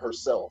singer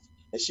herself,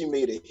 and she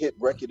made a hit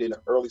record in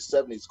the early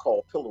 70s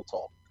called Pillow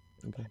Talk.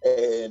 Okay.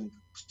 And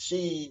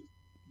she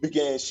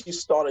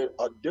started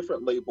a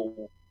different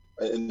label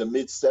in the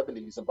mid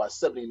 70s, and by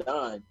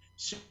 79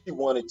 she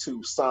wanted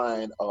to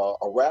sign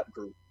a rap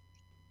group,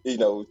 you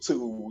know,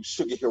 to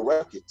Sugar Hill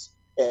Records.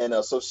 And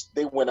so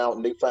they went out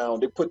and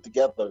they put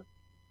together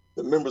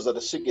the members of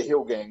the Sugar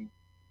Hill Gang,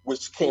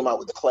 which came out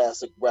with the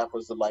classic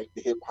rappers like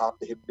the hip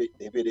hop, the hip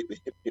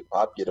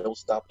hop, you don't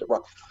stop the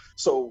rock.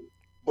 So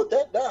but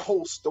that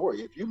whole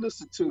story, if you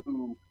listen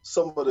to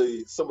some of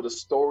the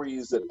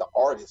stories that the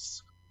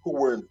artists who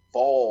were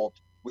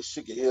involved with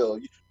Sugar Hill,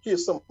 you hear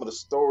some of the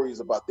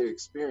stories about their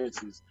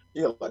experiences.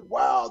 You're like,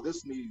 wow,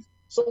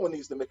 someone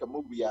needs to make a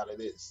movie out of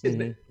this. They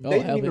didn't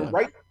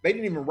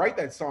even write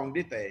that song,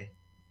 did they?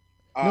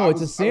 No, it's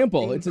a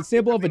sample. It's a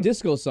sample of a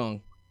disco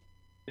song.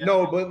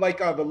 No, but like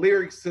the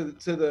lyrics to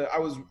the I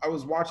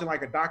was watching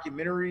like a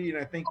documentary, and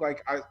I think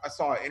like I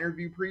saw an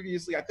interview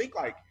previously. I think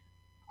like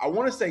I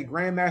want to say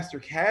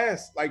Grandmaster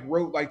Cass like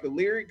wrote like the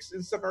lyrics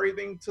and stuff,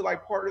 everything to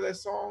like part of that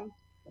song.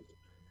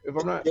 If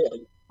I'm not. Yeah.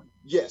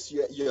 Yes,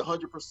 you're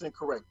 100%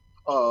 correct.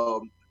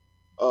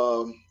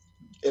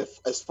 If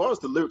as far as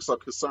the lyrics are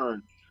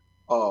concerned,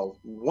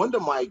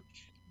 Wonder Mike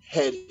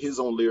had his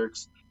own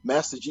lyrics,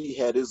 Master G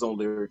had his own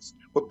lyrics,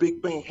 but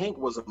Big Bang Hank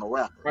wasn't a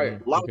rapper.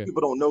 Right. A lot of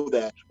people don't know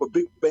that, but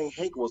Big Bang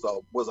Hank was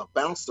a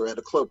bouncer at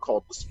a club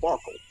called the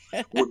Sparkle,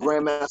 where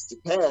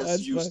Grandmaster Cass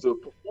used to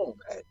perform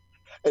at.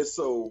 And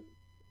so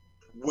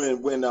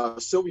when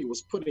Sylvia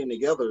was putting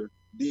together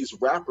these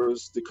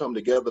rappers to come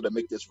together to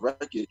make this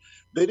record,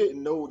 they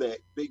didn't know that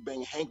Big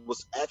Bang Hank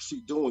was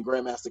actually doing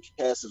Grandmaster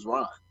Cass's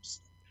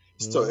rhymes.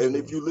 So, and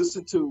if you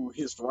listen to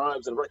his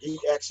rhymes and he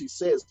actually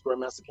says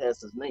Grandmaster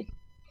Cass's name.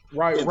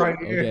 Right.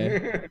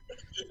 Okay.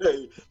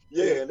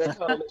 Yeah, and that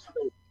kind of,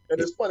 and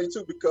it's funny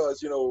too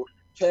because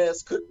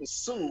Cass couldn't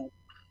sue,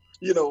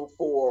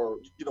 for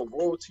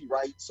royalty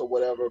rights or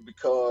whatever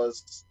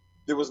because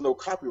there was no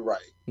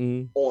copyright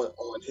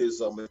on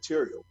his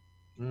material.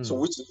 So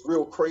which is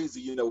real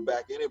crazy,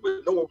 back in it,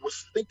 but no one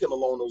was thinking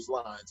along those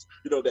lines,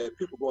 that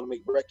people are going to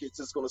make records,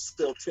 it's going to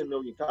sell 10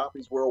 million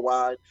copies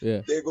worldwide.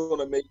 Yeah. They're going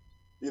to make,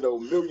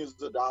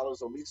 millions of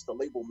dollars, or at least the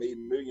label made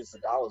millions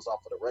of dollars off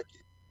of the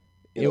record.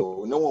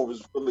 No one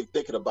was really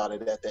thinking about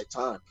it at that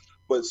time.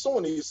 But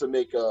someone needs to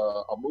make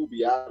a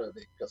movie out of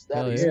it because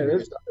that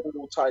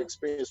entire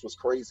experience was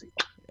crazy.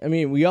 I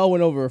mean, we all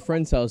went over a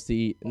friend's house to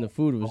eat, and the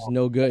food was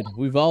no good.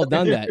 We've all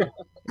done that.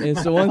 And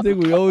it's the one thing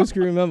we always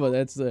can remember.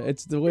 It's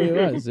the way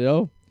it was,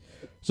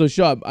 So,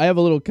 Sean, I have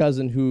a little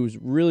cousin who's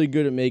really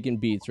good at making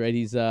beats, right?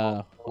 He's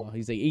like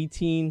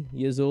 18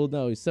 years old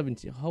now. He's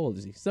 17. How old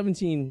is he?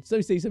 17. So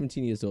he say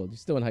 17 years old.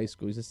 He's still in high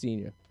school. He's a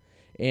senior.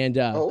 And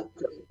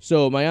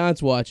so my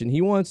aunt's watching.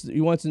 He wants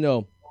to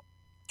know,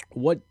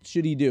 what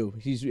should he do?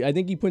 I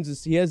think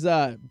he has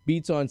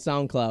beats on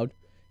SoundCloud.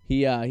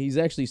 He's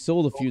actually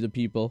sold a few to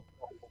people.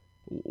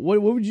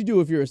 What would you do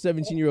if you're a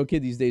 17-year-old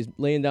kid these days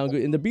laying down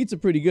good? And the beats are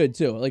pretty good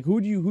too. Like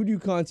who do you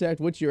contact?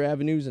 What's your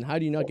avenues, and how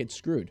do you not get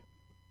screwed?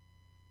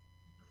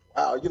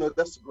 Wow,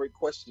 that's a great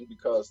question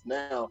because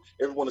now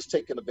everyone is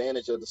taking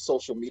advantage of the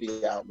social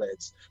media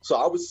outlets. So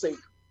I would say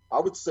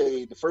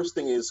the first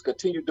thing is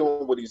continue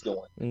doing what he's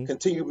doing.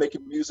 Continue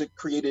making music,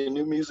 creating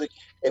new music,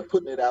 and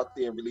putting it out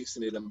there and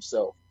releasing it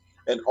himself.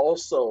 And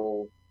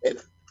also,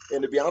 and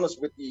to be honest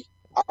with you,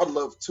 I'd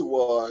love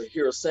to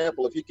hear a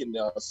sample. If he can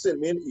send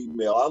me an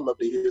email, I'd love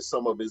to hear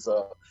some of his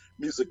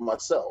music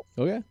myself.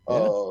 Okay.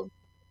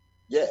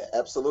 Yeah,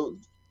 absolutely.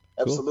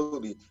 Cool.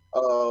 Absolutely.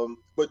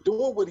 But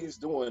doing what he's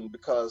doing,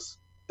 because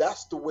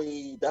that's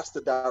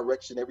the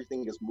direction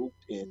everything is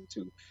moved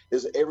into,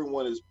 is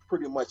everyone is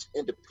pretty much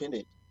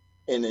independent,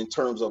 and in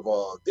terms of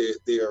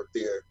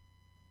they're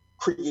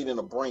creating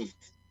a brand.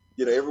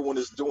 Everyone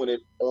is doing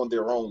it on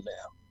their own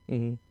now.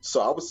 Mm-hmm.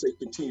 So I would say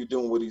continue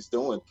doing what he's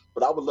doing,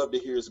 but I would love to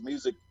hear his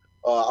music.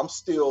 I'm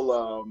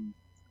still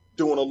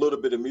doing a little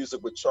bit of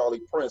music with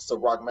Charlie Prince of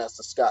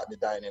Rockmaster Scott and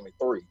the Dynamic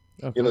Three.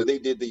 Okay. They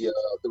did the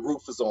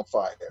Roof is on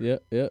Fire. Yeah.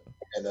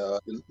 And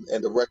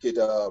the record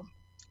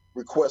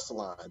Request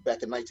Line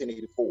back in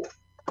 1984.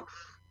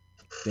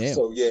 Damn.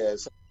 So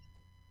yes,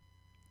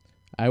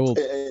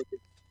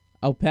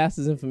 I'll pass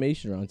his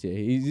information around to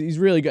you. He's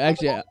really good.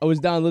 Actually, I was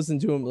down listening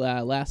to him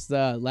last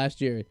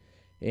year,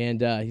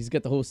 and he's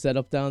got the whole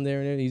setup down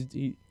there, and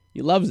he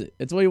loves it.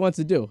 It's what he wants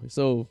to do.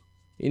 So,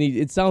 and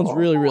it sounds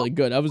really, really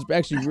good. I was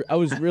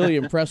really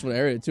impressed when I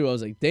heard it too. I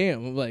was like,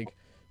 damn. I'm like,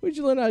 where'd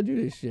you learn how to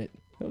do this shit?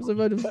 I was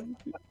about to,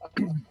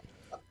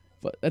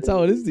 but that's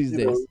how it is these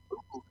days.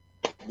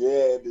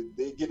 Yeah,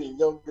 they're getting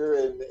younger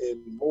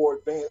and more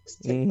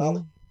advanced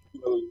technology.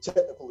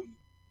 Technically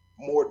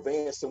more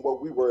advanced than what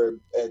we were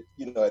at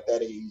that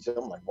age.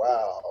 I'm like,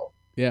 wow.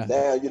 Yeah.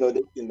 Now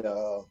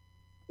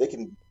they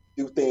can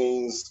do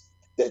things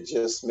that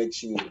just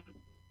makes you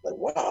like,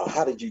 wow,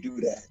 how did you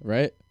do that?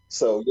 Right.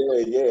 So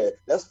yeah,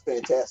 that's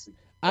fantastic.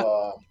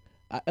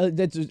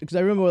 That's because I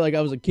remember, like,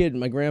 I was a kid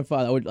and my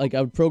grandfather,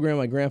 I would program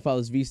my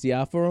grandfather's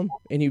VCR for him,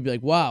 and he'd be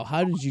like, wow,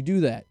 how did you do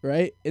that?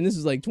 Right. And this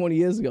is like 20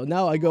 years ago.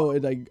 Now I go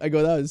and I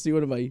go down and see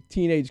one of my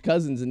teenage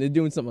cousins, and they're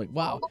doing something like,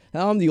 wow,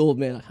 now I'm the old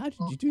man. Like, how did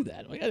you do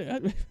that? Like, I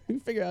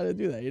figure out how to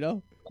do that.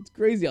 It's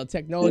crazy how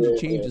technology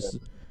changes.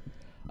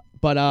 Yeah.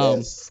 But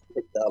yes,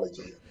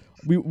 technology.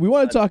 We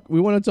want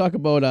to talk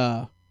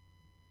about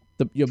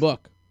your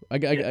book. I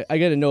got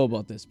to know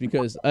about this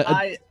because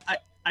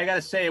I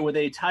gotta say, with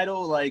a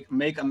title like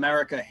 "Make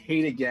America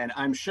Hate Again,"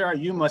 I'm sure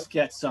you must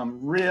get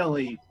some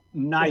really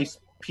nice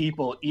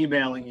people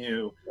emailing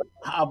you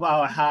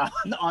about how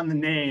on the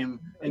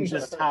name and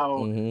just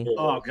how. Mm-hmm.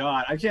 Oh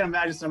God, I can't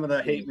imagine some of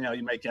the hate mail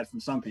you might get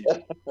from some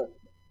people.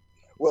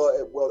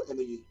 Well, and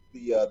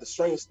the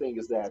strange thing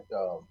is that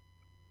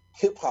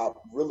hip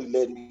hop really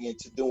led me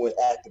into doing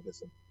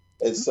activism,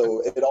 and so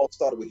it all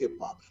started with hip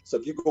hop. So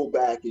if you go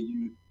back and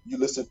you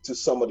listen to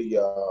some of the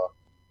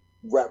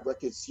rap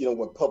records,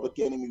 when Public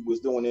Enemy was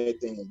doing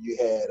anything, you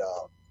had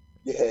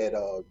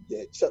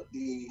Chuck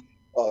D,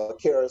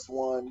 KRS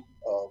One,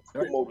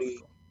 Kumo D.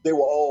 They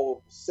were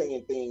all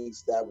saying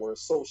things that were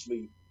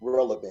socially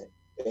relevant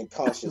and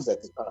conscious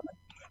at the time.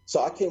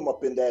 So I came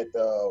up in that,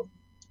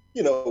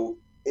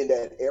 in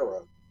that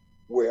era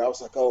where I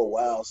was like, oh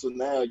wow. So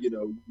now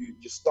you're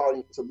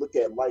starting to look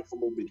at life a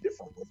little bit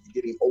differently. You're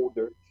getting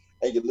older,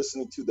 and you're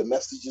listening to the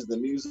messages, the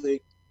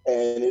music,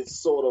 and it's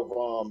sort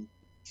of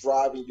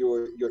driving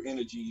your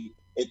energy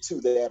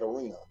into that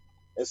arena.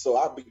 And so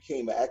I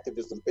became an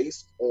activism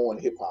based on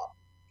hip hop.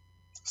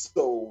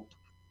 So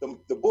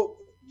the book,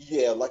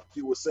 like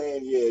you were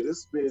saying,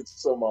 there's been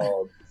some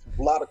a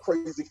lot of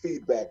crazy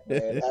feedback,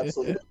 man.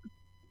 Absolutely.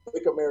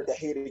 Make America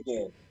Hate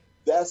Again.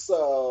 That's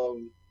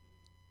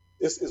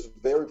it's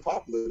very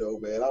popular though,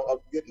 man. I'm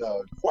getting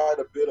quite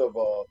a bit of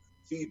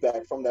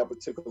feedback from that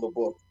particular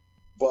book.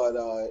 But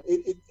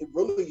it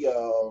really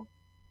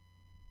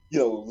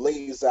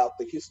lays out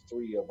the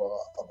history of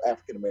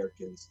African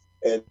Americans,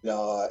 and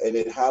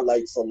it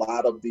highlights a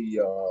lot of the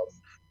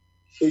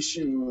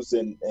issues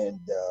and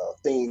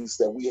things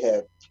that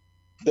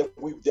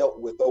we've dealt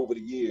with over the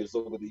years,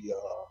 over the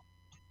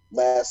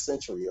last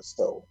century or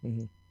so.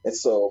 Mm-hmm. And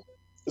so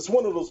it's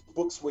one of those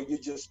books where you're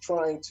just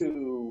trying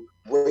to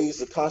raise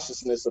the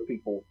consciousness of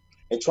people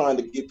and trying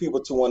to get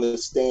people to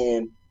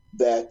understand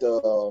that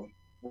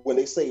when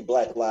they say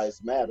Black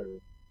Lives Matter,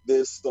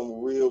 there's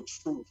some real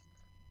truth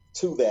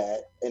to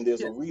that, and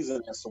there's a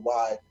reason as to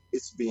why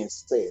it's being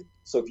said.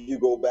 So if you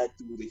go back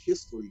through the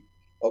history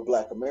of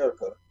Black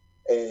America,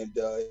 and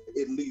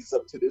it leads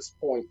up to this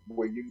point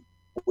where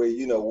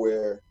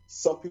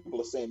some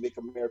people are saying make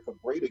America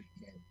great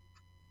again.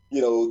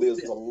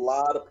 There's a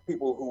lot of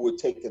people who would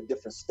take a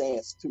different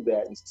stance to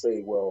that and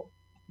say, well,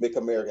 make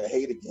America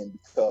hate again,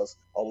 because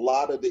a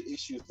lot of the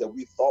issues that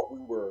we thought we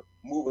were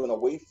moving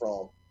away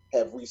from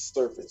have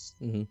resurfaced.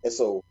 Mm-hmm. And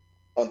so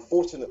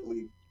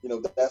unfortunately,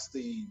 that's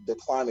the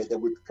climate that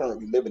we're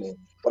currently living in.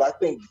 But I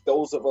think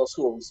those of us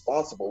who are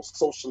responsible,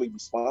 socially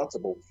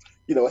responsible,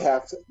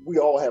 we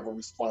all have a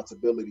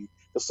responsibility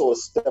to sort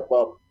of step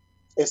up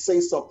and say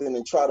something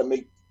and try to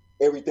make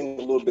everything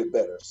a little bit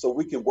better, so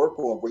we can work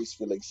on race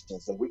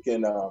relations and we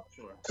can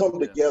come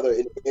together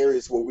in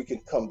areas where we can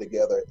come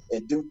together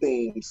and do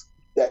things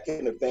that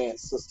can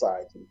advance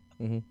society.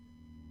 Mm-hmm.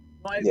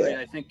 I agree.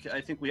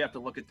 I think we have to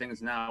look at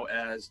things now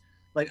as,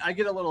 like, I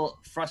get a little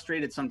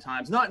frustrated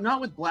sometimes,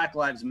 not with Black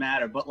Lives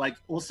Matter, but like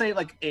we'll say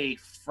like a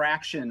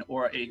fraction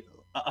or a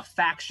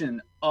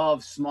faction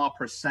of small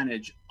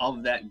percentage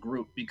of that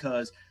group,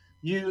 because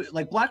you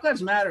like Black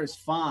Lives Matter is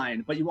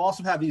fine, but you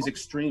also have these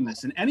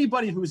extremists, and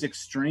anybody who's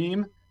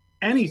extreme,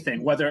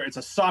 anything, whether it's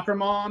a soccer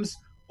moms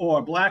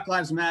or Black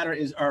Lives Matter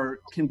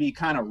can be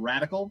kind of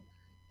radical.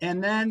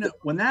 And then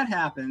when that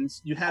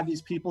happens, you have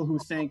these people who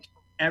think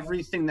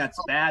everything that's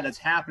bad that's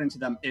happening to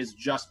them is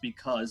just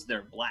because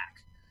they're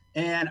Black.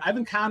 And I've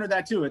encountered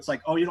that too. It's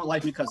like, oh, you don't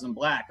like me because I'm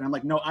Black. And I'm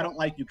like, no, I don't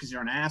like you because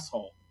you're an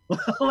asshole.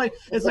 Like,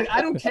 it's like,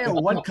 I don't care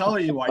what color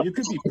you are. You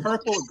could be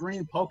purple,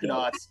 green, polka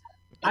dots.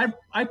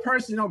 I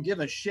personally don't give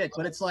a shit,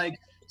 but it's like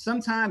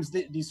sometimes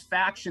these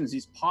factions,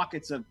 these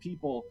pockets of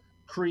people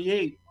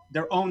create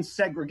their own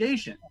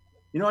segregation.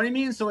 You know what I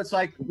mean? So it's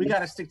like, we got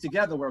to stick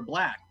together. We're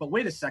Black. But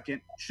wait a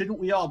second, shouldn't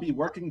we all be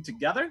working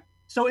together?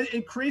 So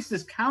it creates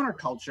this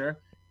counterculture,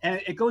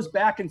 and it goes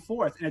back and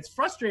forth. And it's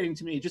frustrating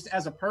to me just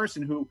as a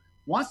person who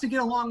wants to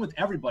get along with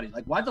everybody.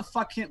 Like, why the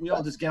fuck can't we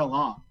all just get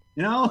along?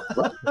 You know?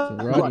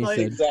 Like,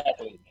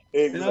 exactly.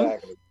 You know?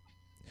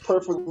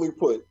 Perfectly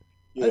put,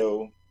 you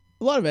know.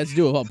 A lot of it has to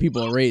do with how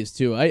people are raised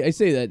too. I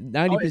say that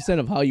 90%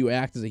 of how you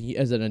act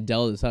as an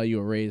adult is how you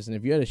were raised. And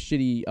if you had a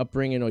shitty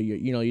upbringing, or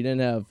you didn't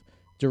have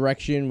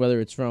direction, whether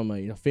it's from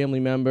a family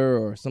member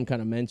or some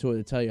kind of mentor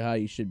to tell you how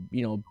you should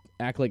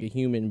act like a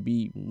human,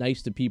 be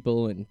nice to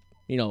people, and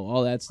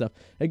all that stuff.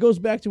 It goes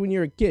back to when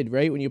you're a kid,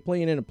 right? When you're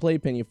playing in a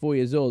playpen, you're 4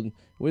 years old.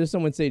 What does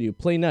someone say to you?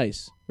 Play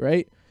nice,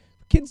 right?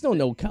 Kids don't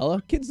know color.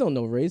 Kids don't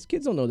know race.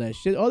 Kids don't know that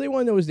shit. All they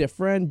want to know is their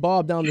friend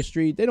Bob down the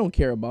street. They don't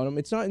care about them.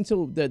 It's not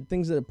until the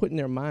things that are put in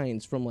their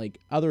minds from like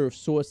other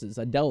sources,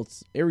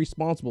 adults,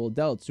 irresponsible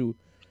adults who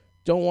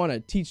don't want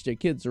to teach their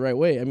kids the right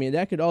way. I mean,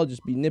 that could all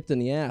just be nipped in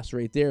the ass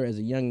right there as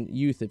a young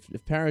youth.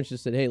 If parents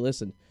just said, hey,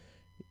 listen,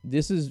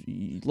 this is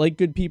like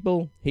good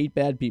people, hate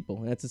bad people.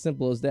 And that's as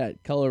simple as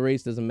that. Color,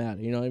 race doesn't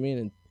matter. You know what I mean?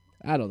 And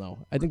I don't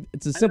know. I think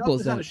it's as simple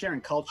as that. It's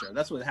sharing culture.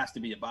 That's what it has to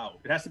be about.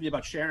 It has to be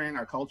about sharing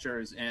our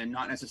cultures and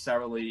not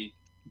necessarily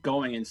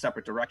going in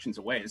separate directions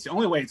away. It's the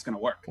only way it's going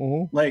to work.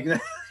 Mm-hmm. Like,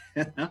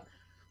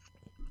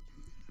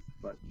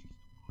 but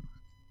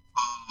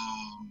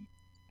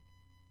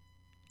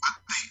I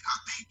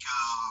think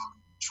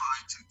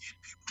trying to get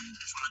people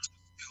trying to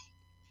build.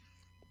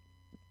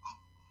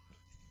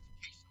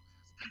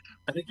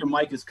 I think your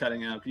mic is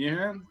cutting out. Can you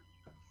hear him?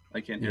 I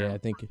can't hear him. I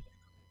think.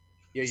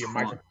 Yeah, your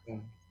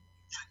microphone.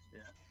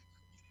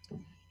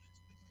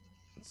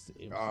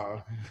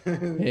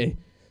 Hey,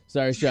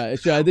 sorry, Sean.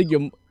 I think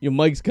your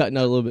mic's cutting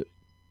out a little bit.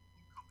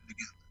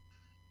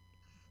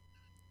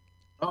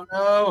 Oh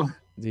no!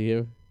 Do you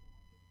hear?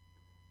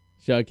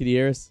 Sean, can you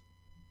hear us?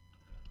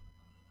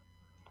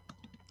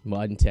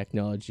 Modern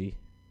technology.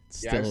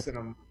 Yeah, I sent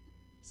him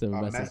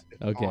a message.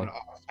 Okay. On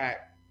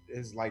chat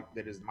is like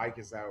that his mic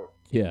is out.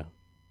 Yeah.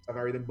 Of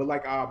everything, but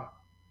like I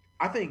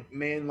think,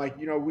 man, like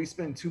we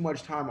spend too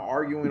much time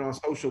arguing on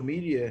social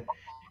media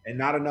and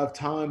not enough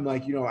time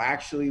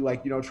actually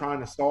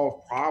trying to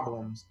solve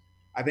problems.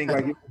 I think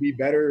it would be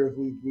better if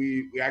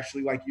we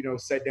actually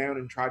sat down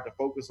and tried to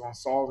focus on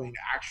solving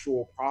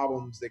actual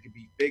problems that could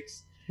be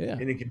fixed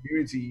in the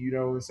community,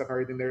 and stuff,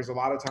 everything. There's a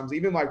lot of times,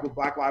 even with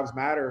Black Lives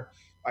Matter,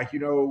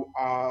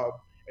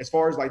 as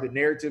far as the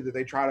narrative that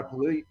they try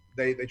to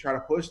they try to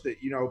push that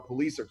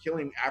police are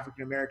killing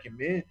African American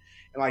men,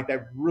 and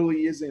that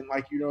really isn't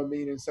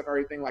and stuff,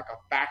 everything, a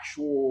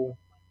factual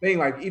thing.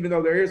 Even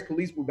though there is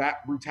police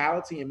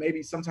brutality, and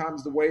maybe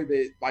sometimes the way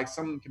that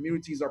some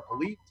communities are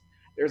policed,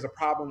 there's a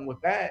problem with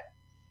that,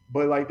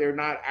 but they're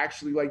not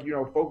actually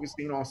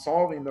focusing on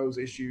solving those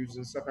issues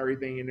and stuff,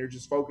 everything, and they're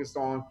just focused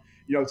on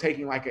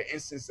taking an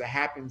instance that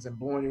happens and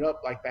blowing it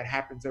up that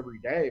happens every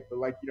day.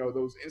 But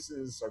those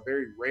incidents are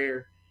very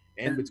rare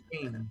in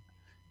between.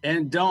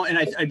 And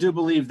I do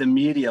believe the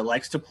media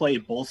likes to play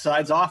both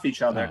sides off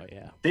each other. Oh,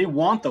 yeah. They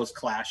want those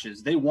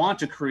clashes. They want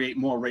to create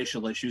more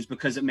racial issues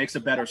because it makes a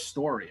better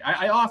story.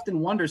 I often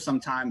wonder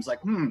sometimes,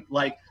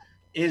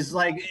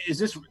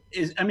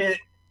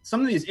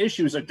 some of these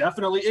issues are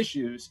definitely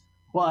issues,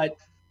 but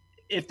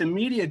if the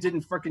media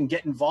didn't freaking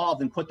get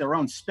involved and put their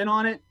own spin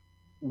on it,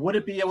 would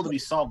it be able to be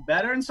solved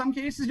better in some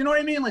cases? You know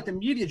what I mean? The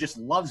media just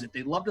loves it.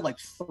 They love to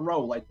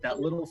throw that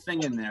little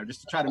thing in there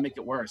just to try to make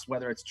it worse,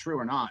 whether it's true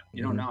or not.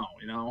 You don't know.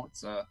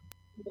 It's right.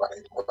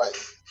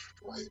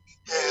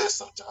 Yeah,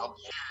 sometimes.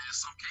 In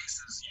some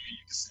cases, you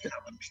can see how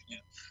the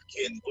media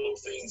can blow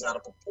things out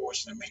of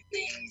proportion and make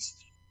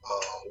things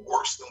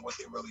worse than what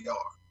they really are.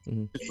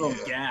 Mm-hmm. Just throw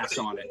gas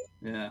on it.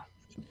 Yeah.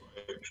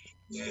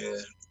 Yeah.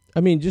 I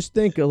mean, just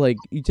think of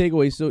you take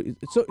away so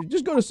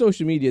just go to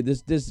social media.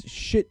 This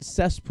shit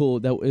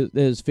cesspool that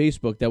is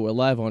Facebook that we're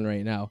live on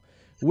right now.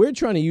 We're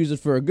trying to use it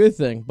for a good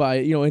thing by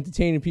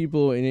entertaining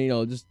people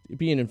and just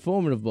being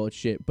informative about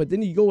shit. But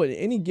then you go at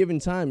any given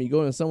time, you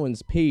go on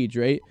someone's page,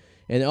 right?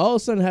 And all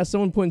of a sudden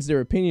someone puts their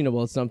opinion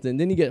about something.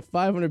 Then you get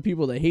 500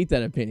 people that hate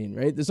that opinion,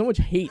 right? There's so much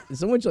hate, there's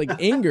so much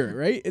anger,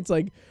 right? It's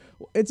like,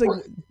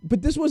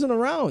 but this wasn't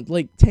around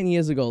 10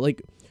 years ago.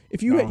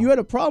 If you had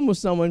a problem with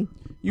someone,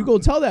 you go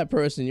tell that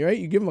person, right?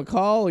 You give them a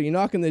call or you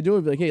knock on their door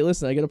and be like, hey,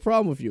 listen, I got a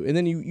problem with you. And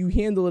then you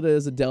handle it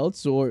as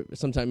adults, or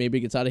sometimes maybe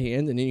it gets out of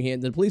hand and then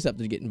the police have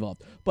to get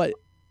involved. But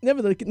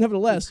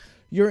nevertheless,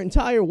 your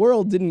entire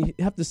world didn't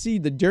have to see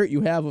the dirt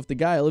you have with the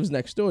guy who lives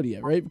next door to you,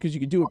 right? Because you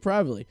could do it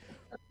privately.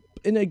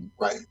 And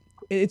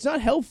it's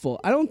not helpful.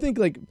 I don't think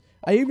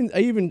I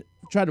even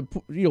try to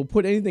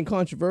put anything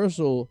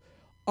controversial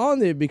on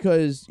there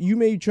because you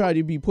may try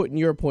to be putting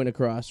your point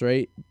across,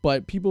 right?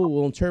 But people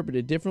will interpret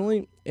it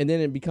differently, and then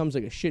it becomes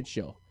like a shit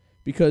show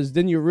because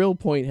then your real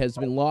point has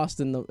been lost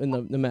in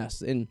the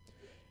mess. And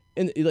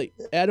like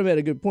Adam had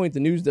a good point. The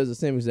news does the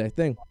same exact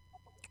thing.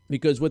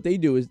 Because what they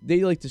do is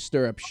they like to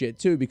stir up shit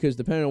too. Because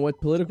depending on what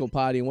political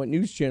party and what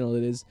news channel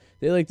it is,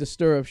 they like to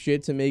stir up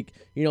shit to make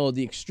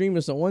the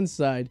extremists on one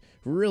side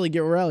really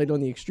get rallied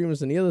on the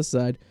extremists on the other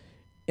side.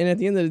 And at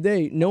the end of the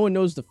day, no one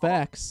knows the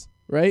facts,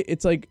 right?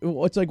 It's like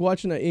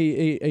watching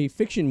a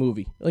fiction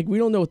movie. Like we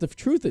don't know what the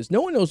truth is.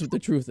 No one knows what the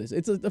truth is.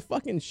 It's a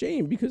fucking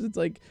shame because it's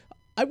like.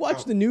 I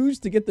watch the news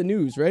to get the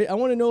news, right? I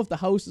want to know if the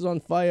house is on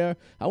fire.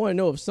 I want to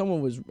know if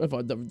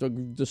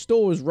the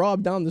store was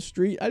robbed down the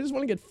street. I just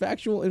want to get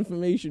factual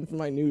information from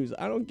my news.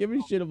 I don't give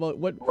a shit about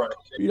what,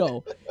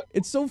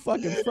 it's so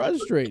fucking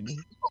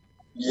frustrating.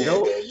 You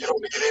don't need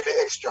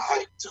any extra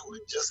hype to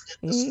it. Just get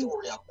the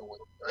story out the way,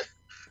 right?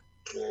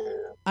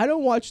 Yeah. I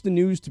don't watch the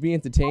news to be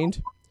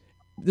entertained.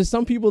 There's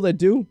some people that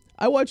do.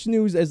 I watch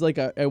news as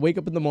I wake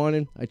up in the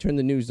morning, I turn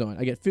the news on.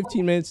 I get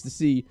 15 minutes to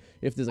see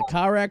if there's a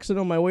car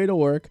accident on my way to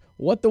work,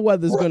 what the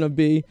weather's going to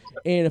be,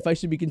 and if I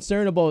should be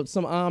concerned about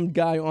some armed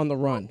guy on the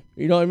run.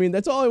 You know what I mean?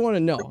 That's all I want to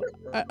know.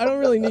 I don't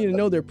really need to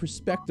know their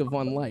perspective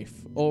on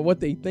life or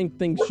what they think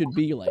things should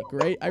be like,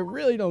 right? I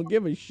really don't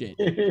give a shit.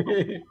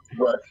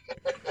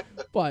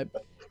 But...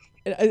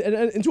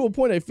 And to a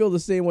point, I feel the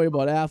same way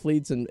about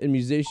athletes and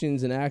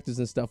musicians and actors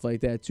and stuff like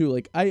that too.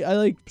 Like I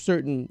like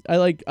them,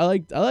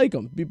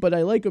 but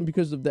I like them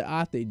because of the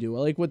art they do.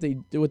 I like what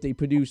they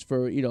produce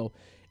for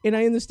and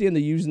I understand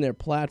they're using their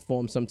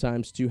platform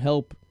sometimes to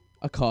help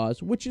a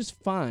cause, which is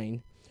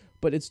fine.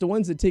 But it's the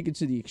ones that take it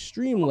to the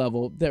extreme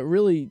level that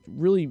really,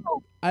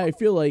 I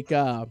feel like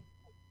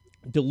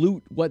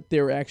dilute what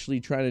they're actually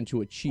trying to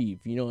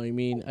achieve. You know what I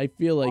mean? I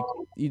feel like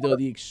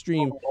the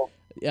extreme.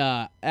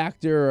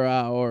 Actor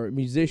or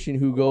musician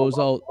who goes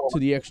out to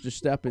the extra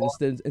step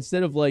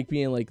instead of like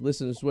being like,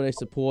 listen, this is what I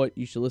support,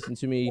 you should listen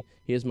to me,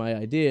 here's my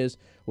ideas,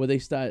 where they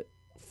start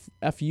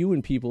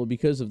FUing people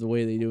because of the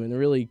way they do, and they're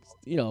really,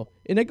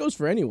 and that goes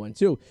for anyone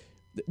too.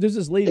 There's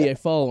this lady I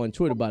follow on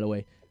Twitter, by the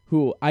way,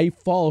 who I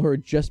follow her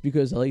just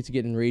because I like to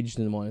get enraged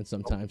in the morning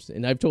sometimes,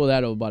 and I've told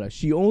that about her.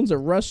 She owns a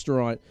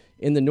restaurant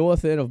in the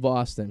north end of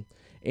Boston.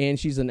 And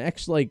she's an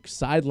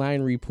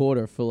sideline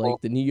reporter for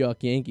the New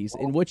York Yankees.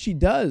 And what she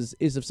does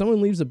is if someone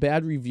leaves a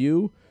bad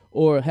review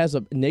or has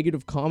a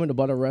negative comment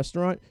about a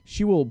restaurant,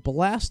 she will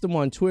blast them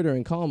on Twitter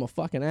and call them a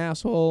fucking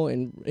asshole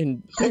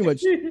and pretty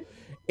much.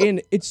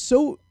 And it's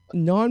so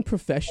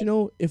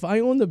non-professional. If I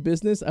owned the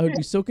business, I would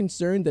be so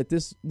concerned that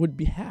this would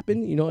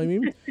happen. You know what I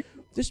mean?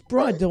 This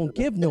broad don't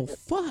give no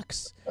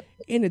fucks.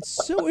 And it's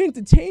so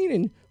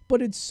entertaining,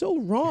 but it's so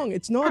wrong.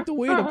 It's not the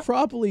way to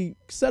properly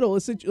settle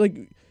a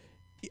situation.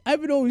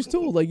 I've been always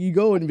told, you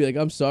go and be like,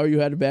 I'm sorry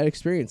you had a bad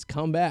experience.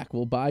 Come back.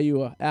 We'll buy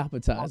you an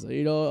appetizer.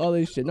 All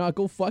this shit. No,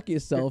 go fuck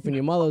yourself and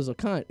your mother's a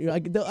cunt. I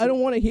don't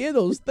want to hear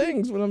those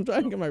things when I'm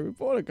trying to get my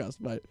report across,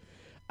 but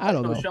I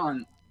don't know.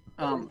 Sean,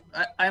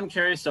 I'm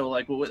curious, so,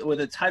 with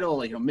a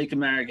title, Make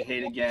America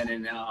Hate Again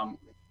and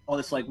all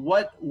this,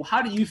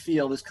 how do you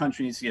feel this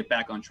country needs to get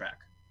back on track?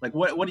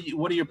 What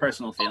are your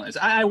personal feelings?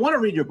 I want to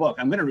read your book.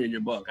 I'm going to read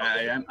your book.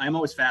 I'm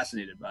always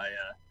fascinated by,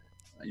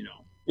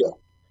 Yeah.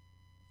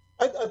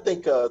 I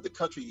think the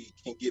country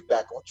can get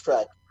back on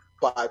track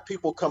by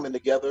people coming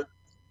together,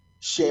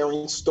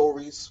 sharing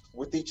stories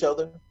with each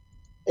other,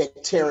 and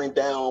tearing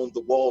down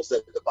the walls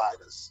that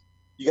divide us.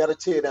 You got to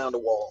tear down the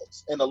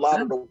walls. And a lot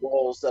of the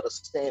walls that are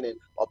standing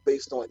are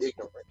based on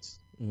ignorance.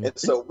 Mm-hmm. And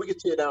so we can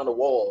tear down the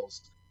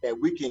walls and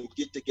we can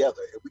get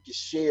together and we can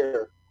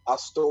share our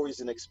stories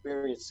and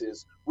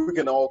experiences. We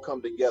can all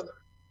come together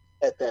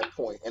at that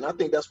point. And I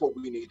think that's what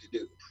we need to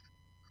do.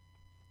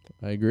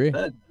 I agree.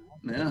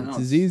 Yeah, it's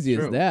as easy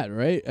as that,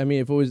 right? I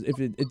mean,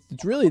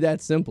 it's really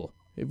that simple.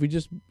 If we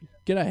just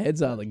get our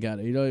heads out of the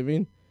gutter, you know what I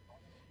mean?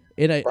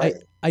 And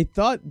I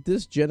thought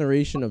this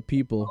generation of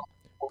people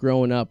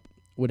growing up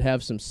would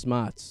have some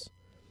smarts,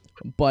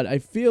 but I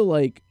feel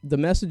like the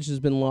message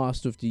has been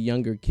lost with the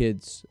younger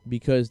kids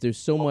because there's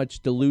so much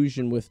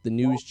delusion with the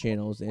news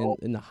channels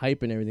and the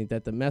hype and everything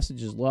that the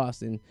message is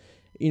lost. And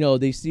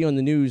they see on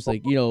the news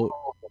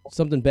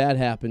something bad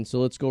happened, so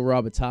let's go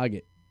rob a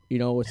Target.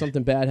 Or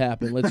something bad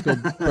happened, let's go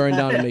burn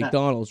down a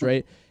McDonald's,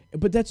 right?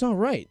 But that's not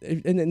right.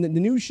 And the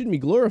news shouldn't be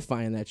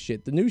glorifying that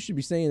shit. The news should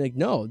be saying,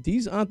 no,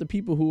 these aren't the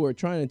people who are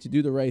trying to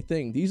do the right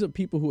thing. These are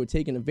people who are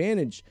taking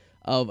advantage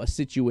of a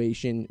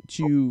situation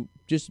to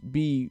just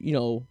be,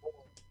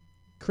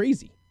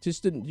 crazy.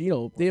 Just,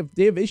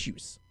 they have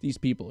issues, these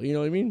people. You know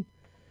what I mean?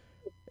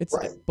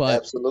 But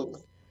absolutely.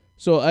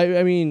 So,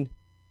 I mean,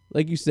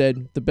 like you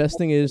said, the best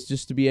thing is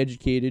just to be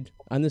educated,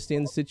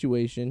 understand the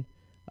situation.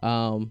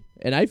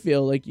 And I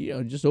feel like,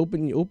 just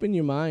open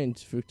your mind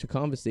to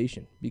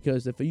conversation,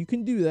 because if you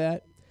can do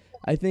that,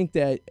 I think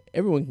that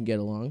everyone can get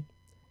along.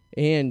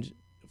 And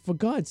for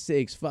God's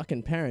sakes,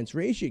 fucking parents,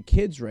 raise your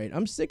kids right.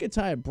 I'm sick and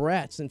tired of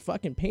brats and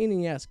fucking pain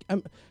in the ass.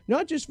 I'm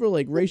not just for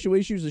like racial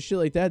issues or shit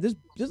like that.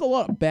 There's a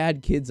lot of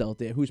bad kids out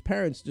there whose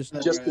parents just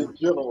in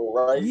general,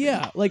 right?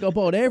 Yeah, like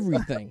about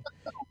everything.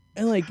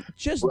 And like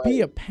just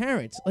be a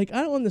parent. Like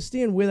I don't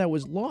understand where that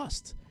was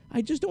lost.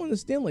 I just don't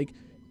understand. Like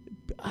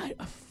I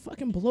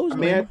fucking blows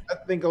my mind. I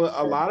think a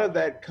lot of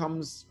that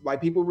comes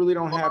like people really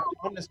don't have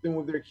time to spend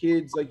with their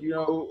kids. Like, you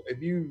know,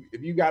 if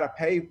you got to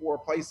pay for a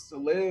place to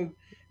live,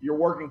 you're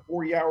working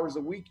 40 hours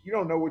a week. You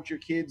don't know what your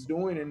kid's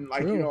doing. And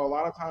like, you know, a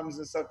lot of times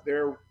and stuff,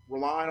 they're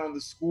relying on the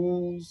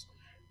schools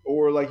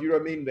or like, you know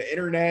what I mean? The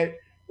internet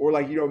or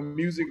like, you know,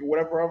 music or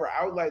whatever other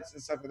outlets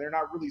and stuff. And they're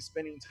not really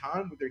spending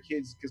time with their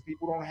kids because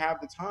people don't have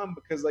the time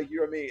because like, you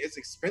know what I mean? It's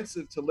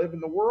expensive to live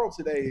in the world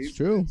today. It's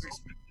true. It's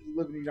expensive to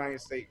live in the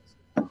United States.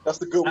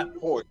 That's a good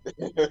point.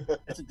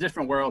 It's a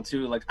different world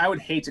too. Like I would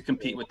hate to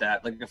compete with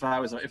that. Like if I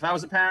was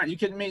a parent, you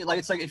kidding me? Like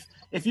it's like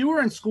if you were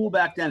in school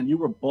back then and you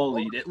were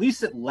bullied, at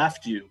least it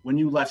left you when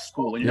you left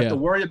school and you have to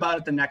worry about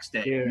it the next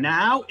day. Yeah.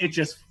 Now it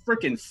just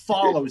freaking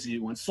follows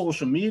you on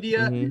social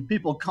media.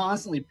 People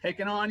constantly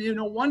picking on you.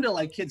 No wonder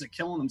like kids are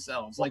killing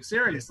themselves. Like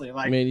seriously,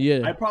 like I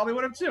mean, I probably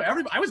would have too.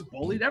 I was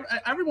bullied.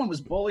 Everyone was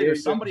bullied or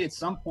somebody at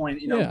some point,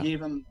 you know, gave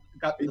them.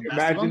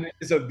 Imagine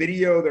it's a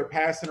video they're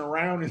passing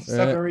around and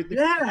stuff. Everything.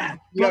 Yeah,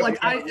 but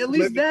like at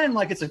least then,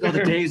 like it's like, oh,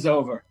 the day's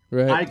over.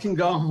 Right. I can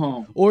go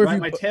home. Or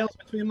my tail's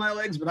between my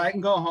legs, but I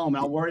can go home and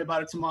I'll worry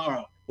about it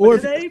tomorrow. Or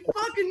today,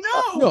 fucking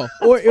no.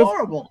 Or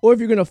horrible. Or if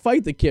you're gonna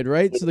fight the kid,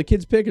 right? So the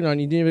kid's picking on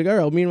you, you're like, all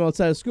right, I'll meet him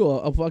outside of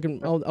school.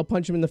 I'll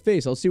punch him in the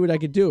face. I'll see what I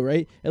could do,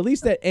 right? At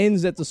least that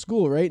ends at the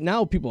school, right?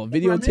 Now people are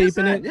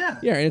videotaping it.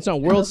 Yeah, and it's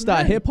on World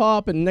Star Hip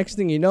Hop, and next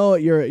thing you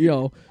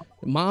know,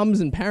 moms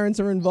and parents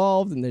are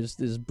involved, and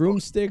there's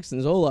broomsticks, and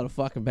there's a whole lot of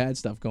fucking bad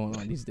stuff going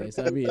on these days.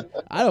 I mean,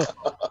 I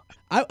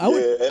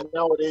would. And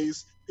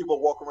nowadays people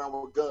walk around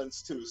with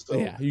guns too. So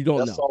yeah, you don't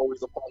know. That's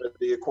always a part of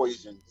the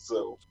equation.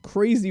 So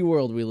crazy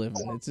world we live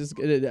in. It's just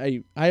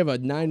I have a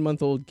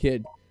 9-month-old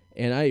kid,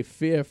 and I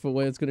fear for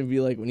what it's going to be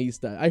like when he's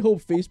done. I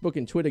hope Facebook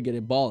and Twitter get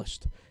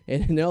abolished,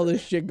 and all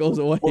this shit goes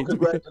away. Well,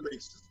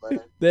 congratulations, man.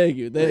 Thank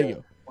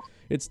you.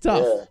 It's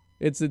tough.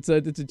 Yeah. It's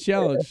a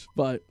challenge,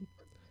 but.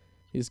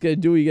 You just gotta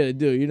do what you gotta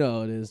do. You know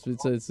how it is.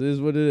 It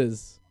is what it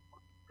is.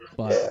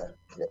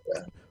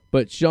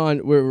 But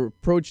Sean, we're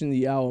approaching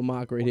the hour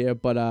mark right here.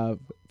 But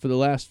for the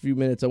last few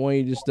minutes, I want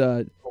you to just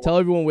tell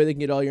everyone where they can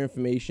get all your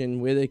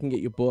information, where they can get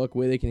your book,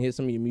 where they can hear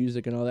some of your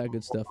music and all that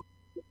good stuff.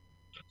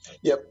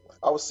 Yep,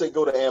 I would say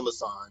go to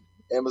Amazon.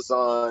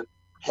 Amazon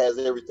has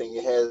everything.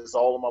 It has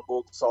all of my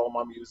books, all of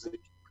my music.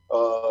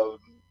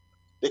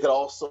 They could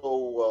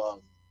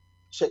also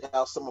check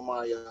out some of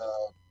my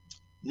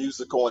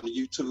music on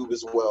YouTube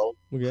as well.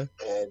 Okay.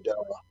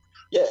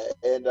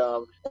 And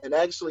and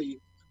actually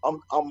I'm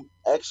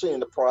actually in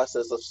the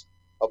process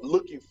of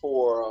looking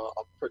for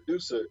a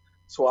producer.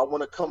 So I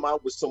want to come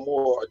out with some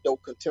more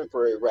adult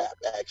contemporary rap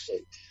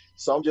actually.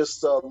 So I'm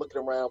just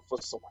looking around for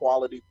some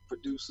quality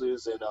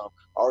producers, and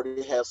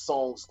already have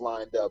songs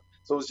lined up.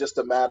 So it's just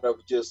a matter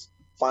of just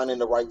finding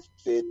the right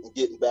fit and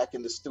getting back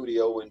in the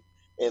studio and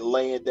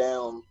laying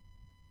down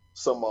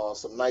some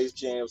nice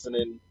jams and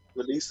then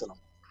releasing them.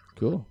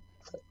 Cool.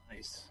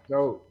 Nice.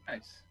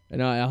 Nice.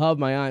 And I'll have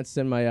my aunt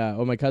send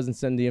or my cousin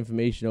send the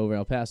information over.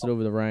 I'll pass it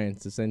over to Ryan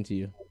to send to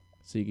you,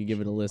 so you can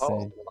give it a listen.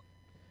 Oh,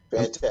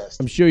 fantastic.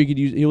 I'm sure you could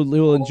use.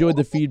 He'll enjoy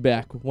the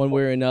feedback one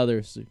way or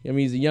another. So, I mean,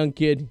 he's a young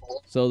kid,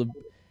 so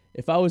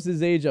if I was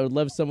his age, I would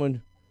love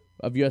someone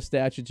of your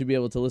stature to be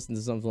able to listen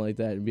to something like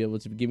that and be able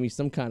to give me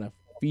some kind of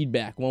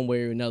feedback one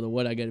way or another.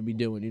 What I got to be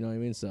doing, you know what I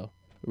mean? So.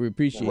 We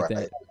appreciate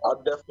that.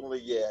 I'll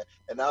definitely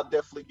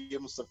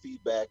give him some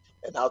feedback,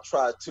 and I'll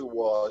try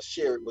to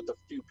share it with a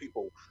few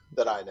people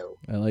that I know.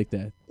 I like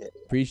that. Yeah.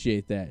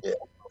 Appreciate that. Yeah.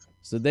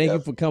 So thank you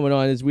for coming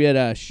on. We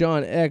had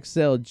Sean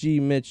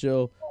XLG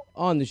Mitchell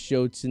on the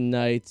show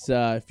tonight.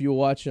 If you're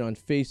watching on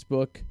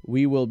Facebook,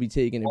 we will be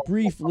taking a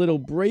brief little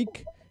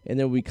break, and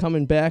then we'll be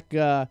coming back.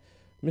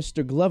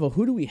 Mr. Glover,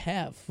 who do we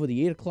have for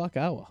the 8 o'clock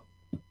hour?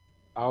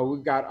 We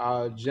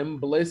got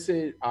Jim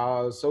Blissett,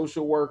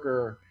 social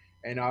worker.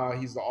 And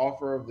he's the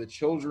author of the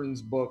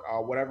children's book,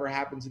 Whatever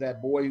Happened to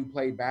That Boy Who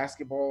Played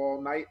Basketball All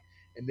Night.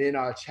 And then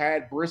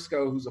Chad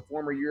Briscoe, who's a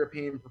former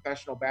European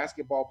professional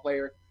basketball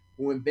player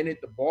who invented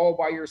the ball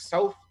by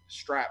yourself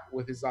strap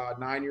with his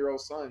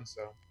 9-year-old son.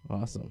 So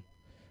awesome.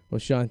 Well,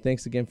 Sean,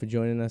 thanks again for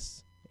joining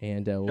us.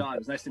 And Sean, it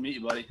was nice to meet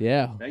you, buddy.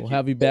 Yeah, we'll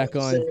have you back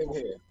on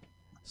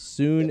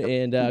soon.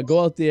 And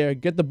go out there,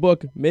 get the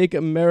book, Make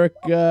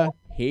America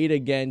Hate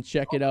Again.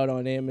 Check it out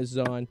on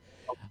Amazon.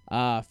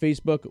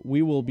 Facebook.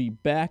 We will be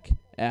back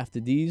after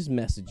these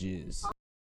messages.